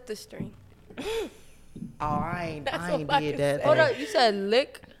 Just lift the string. Oh, I ain't all I did can that. say. Hold though. up, you said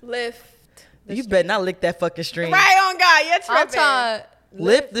lick. Lift. You better not lick that fucking string. Right on God. You're I'm tripping. trying.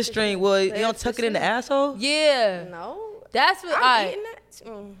 Lift the string. Well, you don't Lift tuck the it in the string. asshole. Yeah, No. that's what I'm eating that.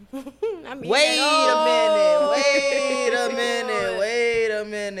 I'm eating Wait that. a minute. Wait a It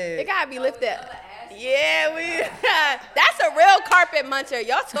minute. gotta be lifted. Yeah, that's a real carpet muncher.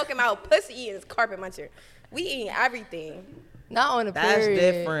 Y'all talking about pussy eating is carpet muncher. We eating everything. not on a That's period.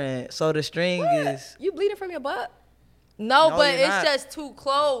 different. So the string is. You bleeding from your butt? No, No, but you're it's not. just too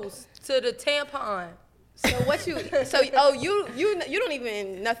close to the tampon. So what you? So you don't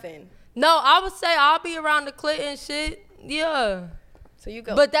even nothing. No, I would say I'll be around the clit and shit. Yeah. So you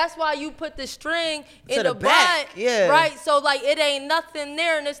go. But that's why you put the string in To the the back, butt, yeah. right? So like it ain't nothing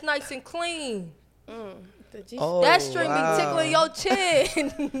there and it's nice and clean. Oh, That string wow. be tickling your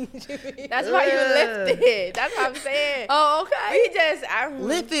chin. that's why you lift it. That's what I'm saying. Oh, okay. We just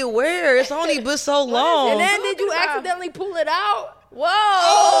Lift it where? It's only been so long. And then did you talking about? accidentally pull it out? Whoa.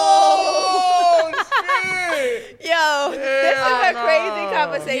 Oh, shit. Yo, this is a no. crazy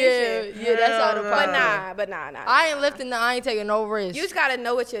conversation. Yeah, that's all the But problem. nah. I ain't lifting. I ain't taking no risk. You just gotta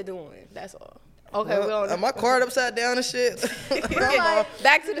know what you're doing. That's all. Okay, we don't. My card upside down and shit.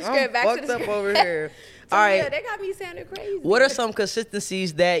 Back to the script. Back to fucked the up script. over here. So, All yeah, right. they got me sounding crazy. What are some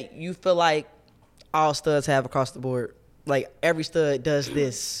consistencies that you feel like all studs have across the board? Like every stud does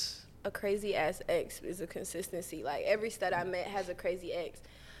this. A crazy ass ex is a consistency. Like every stud I met has a crazy ex.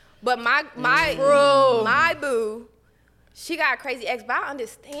 But my boo, she got a crazy ex, but I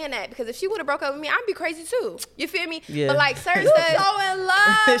understand that because if she would have broke up with me, I'd be crazy too. You feel me? Yeah. But like certain studs, so in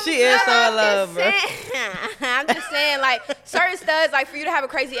love. She is so in love, bro. I'm just saying, like certain studs, like for you to have a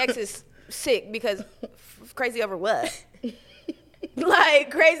crazy ex is sick because crazy over what?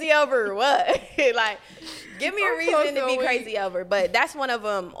 Like crazy over what? Like give me a reason to be crazy over. But that's one of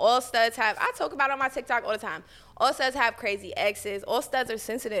them. All studs have. I talk about it on my TikTok all the time. All studs have crazy exes. All studs are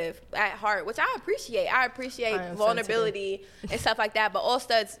sensitive at heart, which I appreciate. I appreciate vulnerability and stuff like that. But all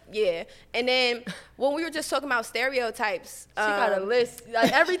studs, yeah. And then when we were just talking about stereotypes, She got a list.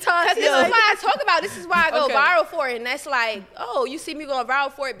 Like every time. because this is why I talk about. This is why I go Okay. viral for it, and that's like, oh, you see me going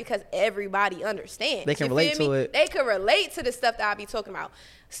viral for it because everybody understands. They can You relate feel to me? it. They can relate to the stuff that I be talking about.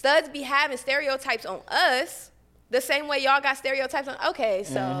 Studs be having stereotypes on us. The same way y'all got stereotypes on. Okay,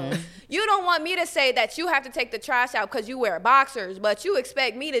 so you don't want me to say that you have to take the trash out because you wear boxers, but you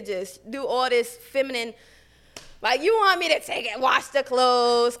expect me to just do all this feminine. Like you want me to take it, wash the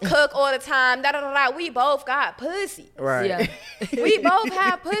clothes, cook all the time, da da da da. We both got pussy. Right. Yeah. We both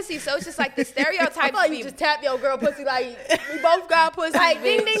have pussy, so it's just like the I stereotypes. thought be- you just tap your girl pussy like we both got pussy. like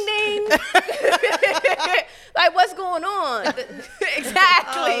ding bitch. ding ding. Like what's going on?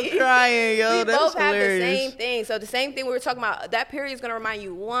 Exactly. I'm crying, yo. We That's both have the hilarious. same thing. So the same thing we were talking about, that period is gonna remind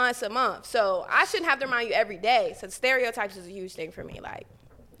you once a month. So I shouldn't have to remind you every day. So stereotypes is a huge thing for me. Like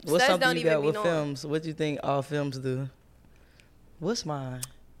What's studs something don't you even got be with knowing. films? What do you think all films do? What's mine?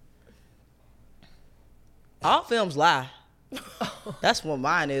 All films lie. That's what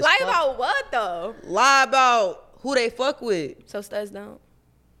mine is. Lie Fuck- about what though? lie about who they fuck with. So studs don't.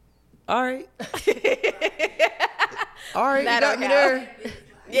 All right. All right, That you got don't me count. there. You got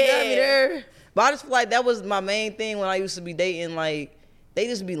me Yeah. there. But I just feel like that was my main thing when I used to be dating. Like, they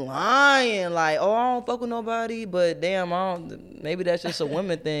just be lying. Like, oh, I don't fuck with nobody. But damn, I don't. Maybe that's just a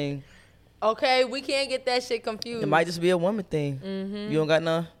woman thing. Okay, we can't get that shit confused. It might just be a woman thing. You don't got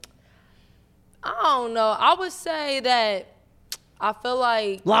none? I don't know. I would say that I feel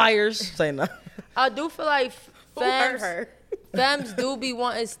like Liars. Say no. I do feel like Fems do be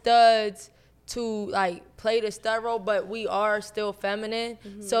wanting studs to like play the stud role, but we are still feminine.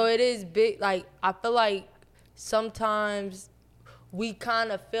 Mm-hmm. So it is big. Like I feel like sometimes we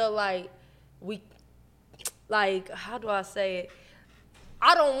kind of feel like how do I say it?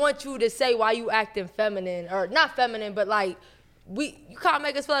 I don't want you to say why you acting feminine or not feminine, but like you kind of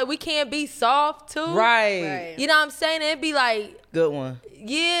make us feel like we can't be soft too. Right. You know what I'm saying? It'd be like good one.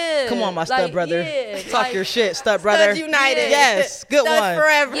 Yeah. Come on, my stud brother. Yeah, Talk your shit, stud brother. Studs United. Yes, good Studs one.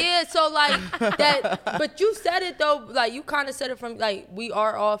 forever. Yeah, so like that, but you said it though, like you kind of said it from like we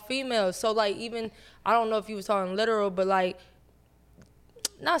are all females. So like even, I don't know if you was talking literal, but like,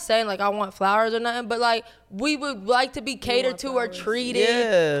 not saying like I want flowers or nothing, but like we would like to be catered to or treated.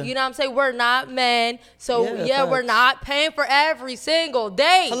 Yeah. You know what I'm saying? We're not men. So yeah, we're facts. not paying for every single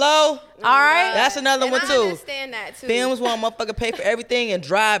day. Hello? All right. That's another one I too. understand that too. Fems want motherfucker pay for everything and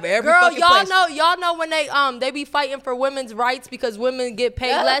drive every Girl, fucking place. y'all know when they be fighting for women's rights because women get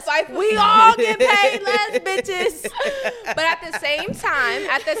paid less. We all get paid less, bitches. But at the same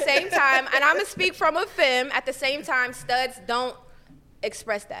time, and I'm gonna speak from a femme. At the same time, studs don't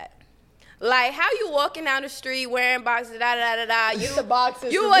express that. Like how you walking down the street wearing boxes, da da da da. You the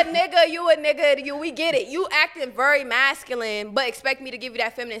boxes. You a nigga. We get it. You acting very masculine, but expect me to give you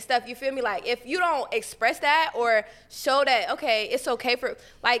that feminine stuff. You feel me? Like if you don't express that or show that, okay, it's okay for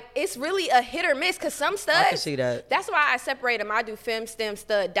like it's really a hit or miss. Cause some studs, I can see that. That's why I separate them. I do femme, stem,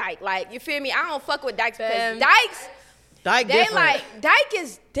 stud, dyke. Like you feel me? I don't fuck with dykes Femme. because dykes. Dyke They different. like dyke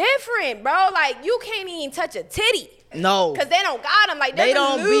is different, bro. Like you can't even touch a titty. No. Cause they don't got them. Like They they're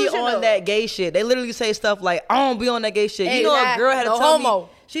don't be delusional. on that gay shit. They literally say stuff like, I don't be on that gay shit. You know, a girl had to No tell homo. me,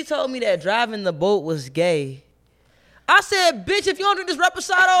 she told me that driving the boat was gay. I said, bitch, if you don't do this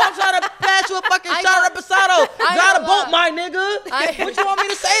reposado, I'm trying to pass you a fucking I shot know- of reposado. I Drive the know boat, that. my nigga. I- What you want me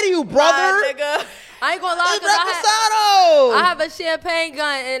to say to you, brother? Nigga. I ain't gonna lie, It's 'cause reposado. I have a champagne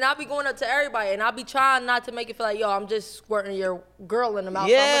gun and I be going up to everybody and I be trying not to make it feel like, yo, I'm just squirting your girl in the mouth.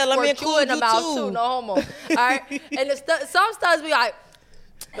 Yeah, I'm let me squirt you in the include mouth you too. too. No homo. All right. And some studs be like,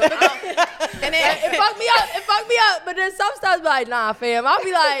 And then it fuck me up. But then some studs be like, nah, fam. I'll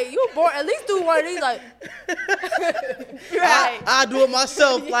be like, you born, at least do one of these. Like, right. I do it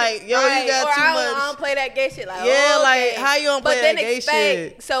myself. Like, yo, Right. you got Or too I much. don't play that gay shit. Like, Yeah, okay. like, how you don't play but then that gay expect,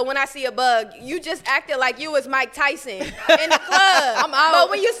 shit? So when I see a bug, you just acted like you was Mike Tyson in the club. I'm out. But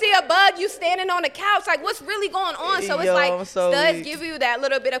when you see a bug, you standing on the couch. Like, what's really going on? So it's Yo, like I'm so studs weak. give you that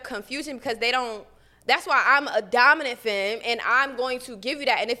little bit of confusion because they don't. That's why I'm a dominant femme, and I'm going to give you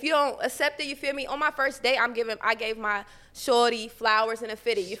that. And if you don't accept it, you feel me? On my first date, I gave my shorty flowers and a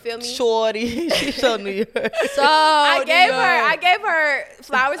fitted. You feel me? Shorty. She's so New York. so I gave her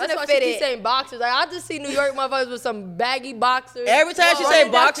flowers That's and why a she keep fitted. saying boxers. Like, I just see New York motherfuckers with some baggy boxers. Every time she Well, say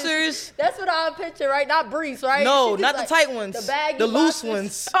running down- boxers. That's what I'm picturing, right? Not briefs, right? No, She just not like the tight ones. The baggy The loose boxers.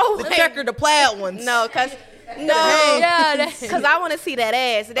 ones. Oh, the wait. checker, the plaid ones. No, cause Yeah, no, that- cause I want to see that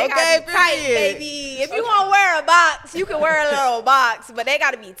ass. They Okay, gotta be tight, period. baby. If you want to wear a box, you can wear a little box, but they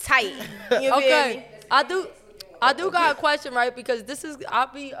gotta be tight. You feel me? Okay, I do got a question, right? Because this is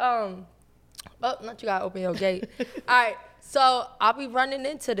I'll be oh, not you gotta open your gate. All right, so I'll be running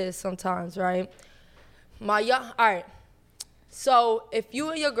into this sometimes, right? All right. So if you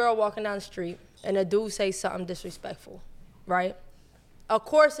and your girl walking down the street and a dude say something disrespectful, right? Of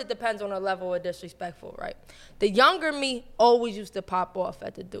course, it depends on the level of disrespectful, right? The younger me always used to pop off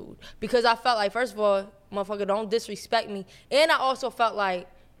at the dude because I felt like, first of all, motherfucker, don't disrespect me. And I also felt like,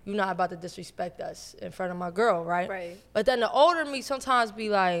 you're not about to disrespect us in front of my girl, right? Right. But then the older me sometimes be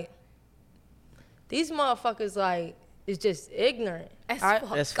like, these motherfuckers, like, is just ignorant. As all right?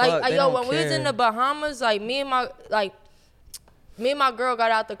 fuck. As Like, fuck, they yo, don't when we was care. in the Bahamas, like, me and my girl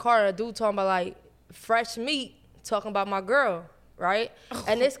got out the car and a dude talking about, like, fresh meat, talking about my girl, right?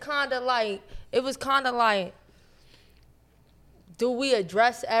 And it's kind of like, it was kind of like, do we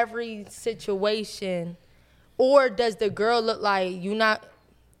address every situation, or does the girl look like you not?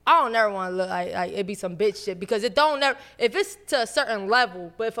 I don't never want to look like it be some bitch shit because it don't never. If it's to a certain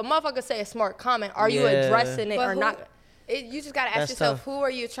level, but if a motherfucker say a smart comment, are you Yeah. addressing it But or who- not? You just gotta ask That's yourself, tough. who are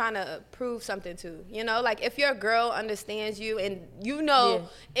you trying to prove something to? You know, like if your girl understands you and you know,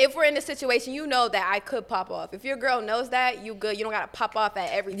 if we're in this situation, you know that I could pop off. If your girl knows that, you good. You don't gotta pop off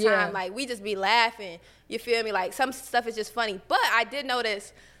at every time. Yeah. Like we just be laughing. You feel me? Like some stuff is just funny. But I did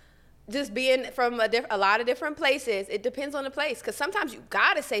notice, just being from a lot of different places, it depends on the place. Because sometimes you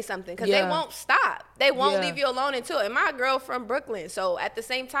gotta say something because they Yeah. won't stop. They won't Yeah. leave you alone until. And my girl from Brooklyn, so at the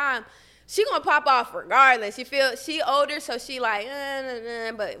same time, she gonna pop off regardless. You feel she older, so she like,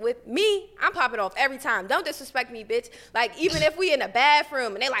 but with me, I'm popping off every time. Don't disrespect me, bitch. Like even if we in the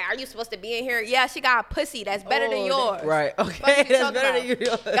bathroom and they like, are you supposed to be in here? Yeah, she got a pussy that's better than yours. Right. Okay. That's better than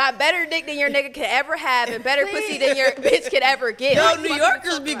yours. Got better dick than your nigga could ever have and better pussy than your bitch could ever get. Yo, Like, New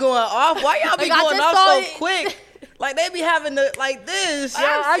Yorkers be going off. Why y'all be Like, I going just off saw so it. quick? Like they be having the like this.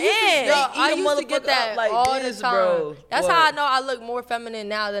 I used to get motherfucker that up like all this, the time. bro. That's What? how I know I look more feminine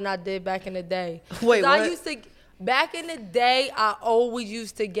now than I did back in the day. Wait, 'Cause what? Back in the day, I always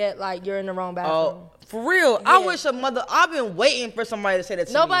used to get like, you're in the wrong bathroom. Oh, for real? I wish I've been waiting for somebody to say that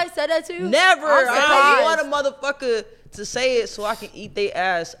to me. Nobody said that to you? Never. I'm I surprised. want a motherfucker to say it so I can eat their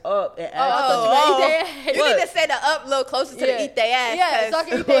ass up and ask I thought you meant eat their ass. You need to say the up a little closer to the eat their ass. Yeah, so I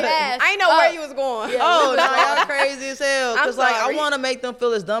can eat their ass. I ain't know where you was going. Yeah. Oh, no, y'all crazy as hell. I'm Cause like I sorry. want to make them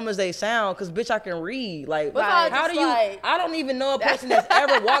feel as dumb as they sound. Cause bitch, I can read. Like, What if I how just, do you? like- I don't even know a person that's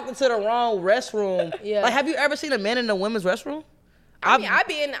ever walked into the wrong restroom. Yeah. Like, have you ever seen a man in a women's restroom? I mean, I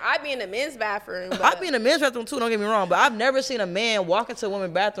be in the men's bathroom. But I've been in a men's bathroom too. Don't get me wrong, but I've never seen a man walk into a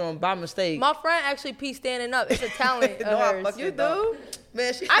women's bathroom by mistake. My friend actually pee standing up. It's a talent No, of I hers. fucking You don't. do?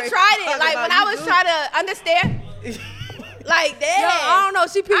 Man, she I crazy. tried it. Talking Like about when I you was do. trying to understand. Like Yo, damn. I don't know.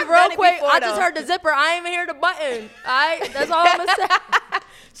 She peed I've real done it quick. before, I just though. heard the zipper. I ain't even hear the button. All right? That's all I'm going to say.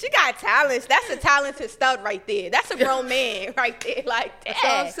 She got talents. That's a talented stud right there. That's a grown man right there. Like, damn. That's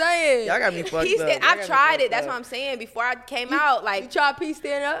what I'm saying. Y'all got me fucked He up. said, I've tried it. That's what I'm saying. Before I came out, You like, try to pee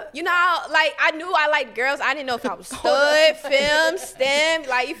stand up? you know, how, like I knew I liked girls. I didn't know if I was stud, fem, stem.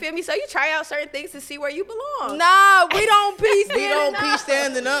 Like, you feel me? So you try out certain things to see where you belong. Nah, we don't pee We standing don't up. pee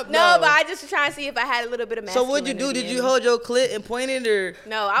standing up. No, though. but I just was trying to see if I had a little bit of So what'd you do? masculinity Did in you me. hold your clit and point it, or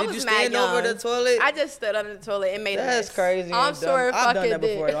No, I did was you mad stand young. over the toilet? I just stood under the toilet and made a That's mess. crazy. I'm and dumb. sure if I've I done could that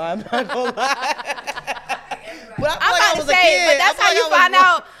before. did. Though. I'm not gonna lie. But I feel I'm like I about was to a say, kid. but that's I how feel you like I find was-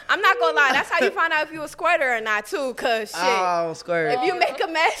 out. I'm not gonna lie. That's how you find out if you a squirter or not too. Cause shit, Oh, squirt. if you make a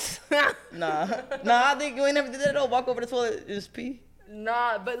mess, Nah, I think you ain't never did that though. Walk over the toilet and just pee.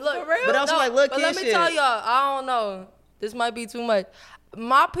 Nah, but look. For real? But also like little But kid let me shit. tell y'all, I don't know. This might be too much.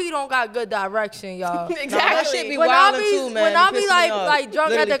 My pee don't got good direction, y'all. Nah, that exactly. shit be When I wildin' be- too, man. when It I be pissing me like- off. like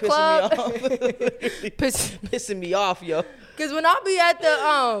drunk at the Literally club. Piss- pissing me off, yo. Cause when I be at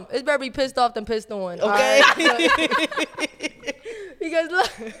the it's better be pissed off than pissed on. Okay. alright? Because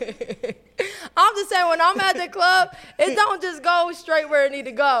look, I'm just saying when I'm at the club, it don't just go straight where it need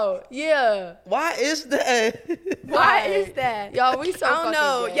to go. Yeah. Why is that? why is that? Y'all, we so I don't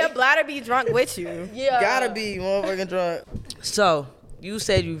know. fucking Your gay. bladder be drunk with you. Yeah. Gotta be motherfucking drunk. So you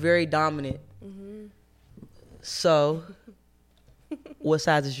said you very dominant. Mm-hmm. So what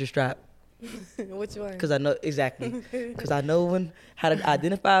size is your strap? Which one? Cause I know exactly. Cause I know how to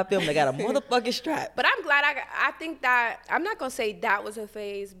identify them. They got a motherfucking strap. But I'm glad I think that I'm not gonna say that was a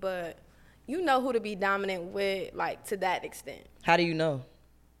phase, but you know who to be dominant with, like to that extent. How do you know?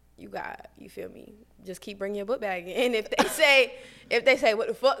 You feel me? Just keep bringing your book bag in. And if they say what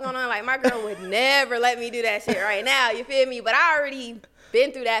the fuck going on, like my girl would never let me do that shit right now. You feel me? But I already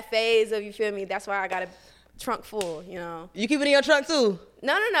been through that phase of, you feel me? That's why I got a trunk full, you know. You keep it in your trunk too?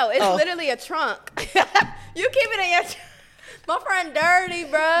 No. It's Oh. literally a trunk. You keep it in your trunk. My friend dirty,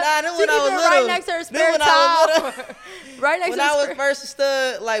 bruh. Nah, then She when I keep was it little. right next to her Then spare when I was towel. little. Right next When to her I was spare. first a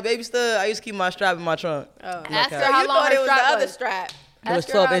stud, like baby stud, I used to keep my strap in my trunk. Oh. Ask Okay. her So how you long thought her it was the strap other was. strap. It was Ask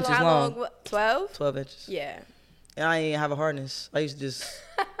her 12 how inches How long. long? 12? 12 inches. Yeah. And I ain't have a harness. I used to just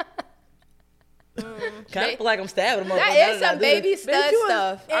kind of feel like I'm stabbing them. That is some baby stud you was-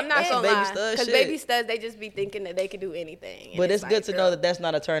 stuff. I'm not Some gonna baby lie. stud Because shit. baby studs, they just be thinking that they could do anything. And But it's good like, to girl, know that that's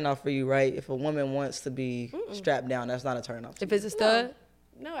not a turn off for you, right? If a woman wants to be strapped down, that's not a turn off. If it's a stud,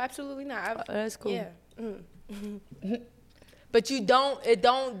 No, absolutely not. that's cool. Yeah. But it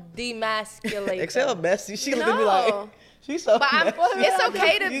don't demasculate. Excel them. messy. She look at me like No. she's so But messy. it's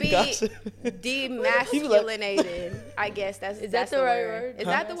okay to You be gossip. demasculinated. I guess that's Is that's that the right word. word? Is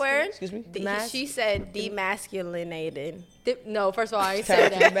that the word? Excuse me? She said demasculinated. No, first of all, I ain't Time say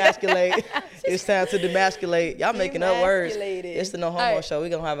to that. demasculate. It's time to demasculate. Y'all making up words. Demasculated. It's the No Homo Hey. show. We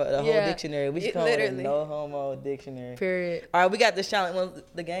gonna have a whole Yeah. dictionary. We should It call it a literally. No Homo dictionary. Period. All right, we got this challenge. Well,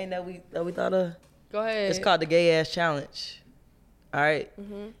 the game that we thought of. Go ahead. It's called the Gay Ass Challenge. All right?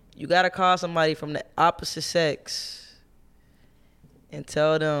 You gotta call somebody from the opposite sex and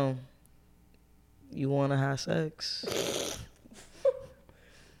tell them you wanna have sex.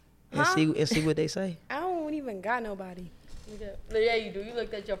 And see what they say. I don't even got nobody. Yeah, you do. You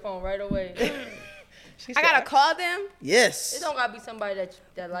looked at your phone right away. She I said, gotta call them. Yes. It don't gotta be somebody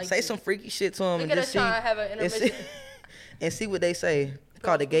that likes Say you. some freaky shit to them Look and at just us see, trying to have an and see intermission. and see what they say. It's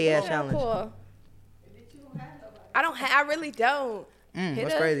called the Gay Ass Challenge. Cool. I really don't. Hit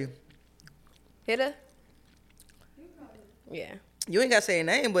That's up. crazy. Hitter? Yeah. You ain't got to say a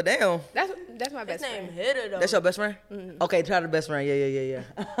name, but damn. That's my best His name friend. Hitter though. That's your best friend? Okay, try the best friend. Yeah.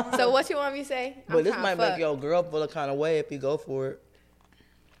 So what you want me to say? But this might make your girl feel a kind of way if you go for it.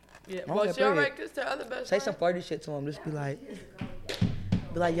 Yeah, Oh, well, yeah, she already period. kissed her other best Say friend. some flirty shit to him. Just be like,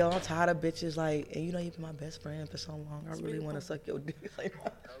 yo, I'm tired of bitches. Like, and you know you've been my best friend for so long. I really want to suck your dick. Like,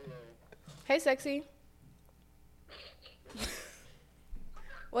 Hey, sexy.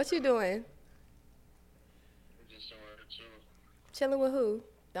 What you doing? Just somewhere to chill. Chilling with who?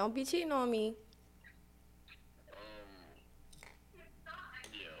 Don't be cheating on me.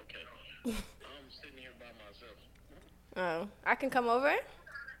 Yeah, okay. I'm sitting here by myself. Oh, I can come over?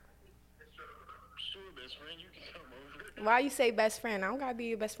 Sure, best friend, you can come over. Why you say best friend? I don't gotta be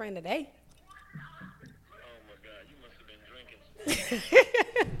your best friend today. Oh my God, you must have been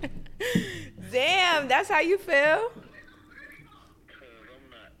drinking. Damn, that's how you feel? Cause I'm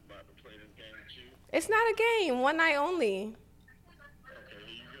not about to play this game with you. It's not a game. One night only. Okay,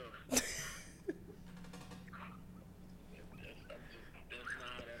 here you go. That's not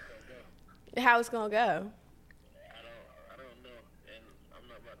how that's gonna go. How it's gonna go? I don't know, and I'm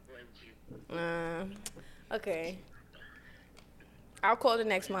not about to play with you. Okay. I'll call the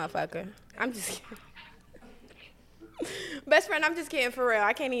next motherfucker. I'm just kidding. Best friend, I'm just kidding for real.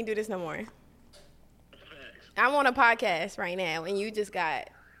 I can't even do this no more. I'm on a podcast right now, and you just got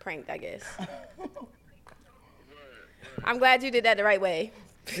pranked, I guess. I'm glad you did that the right way.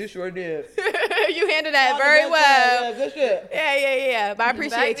 you sure did. You handled that very well. Yeah, good shit. Yeah. But I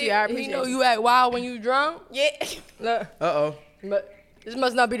appreciate you. I appreciate You know you. you act wild when you drunk. Yeah. Look, Uh-oh. but this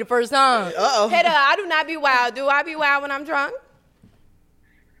must not be the first time. Uh-oh. Hitter, I do not be wild. Do I be wild when I'm drunk?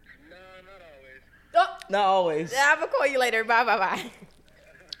 No, not always. Oh, Not always. I'm gonna call you later. Bye.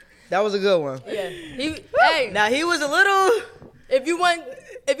 That was a good one. Yeah. Hey, Now, he was a little... if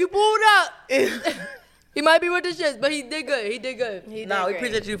you pulled up, he might be with the shits, but he did good. He did good. He No, did we great.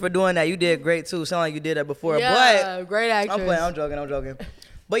 appreciate you for doing that. You did great, too. Sound like you did that before. Yeah, great But actress. I'm playing. I'm joking.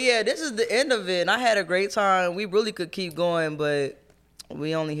 But, yeah, this is the end of it. And I had a great time. We really could keep going, but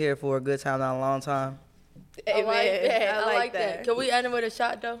we only here for a good time, not a long time. Hey, I like man, that. I like that. Can we end it with a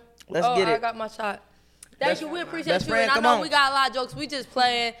shot though? Let's get I it. got my shot. Thank you. We appreciate best you. friend, And I come know on. we got a lot of jokes. We just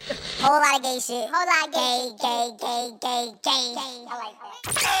playing. Whole lot of gay shit. Whole lot of gay. I like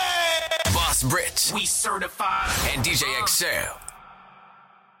that. Boss Rich. We certified. And DJ Excel.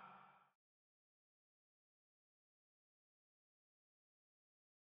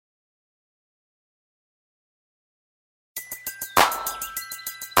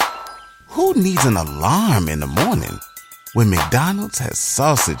 Who needs an alarm in the morning when McDonald's has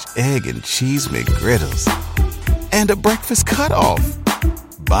sausage, egg, and cheese McGriddles and a breakfast cutoff?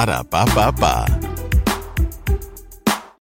 Ba-da-ba-ba-ba.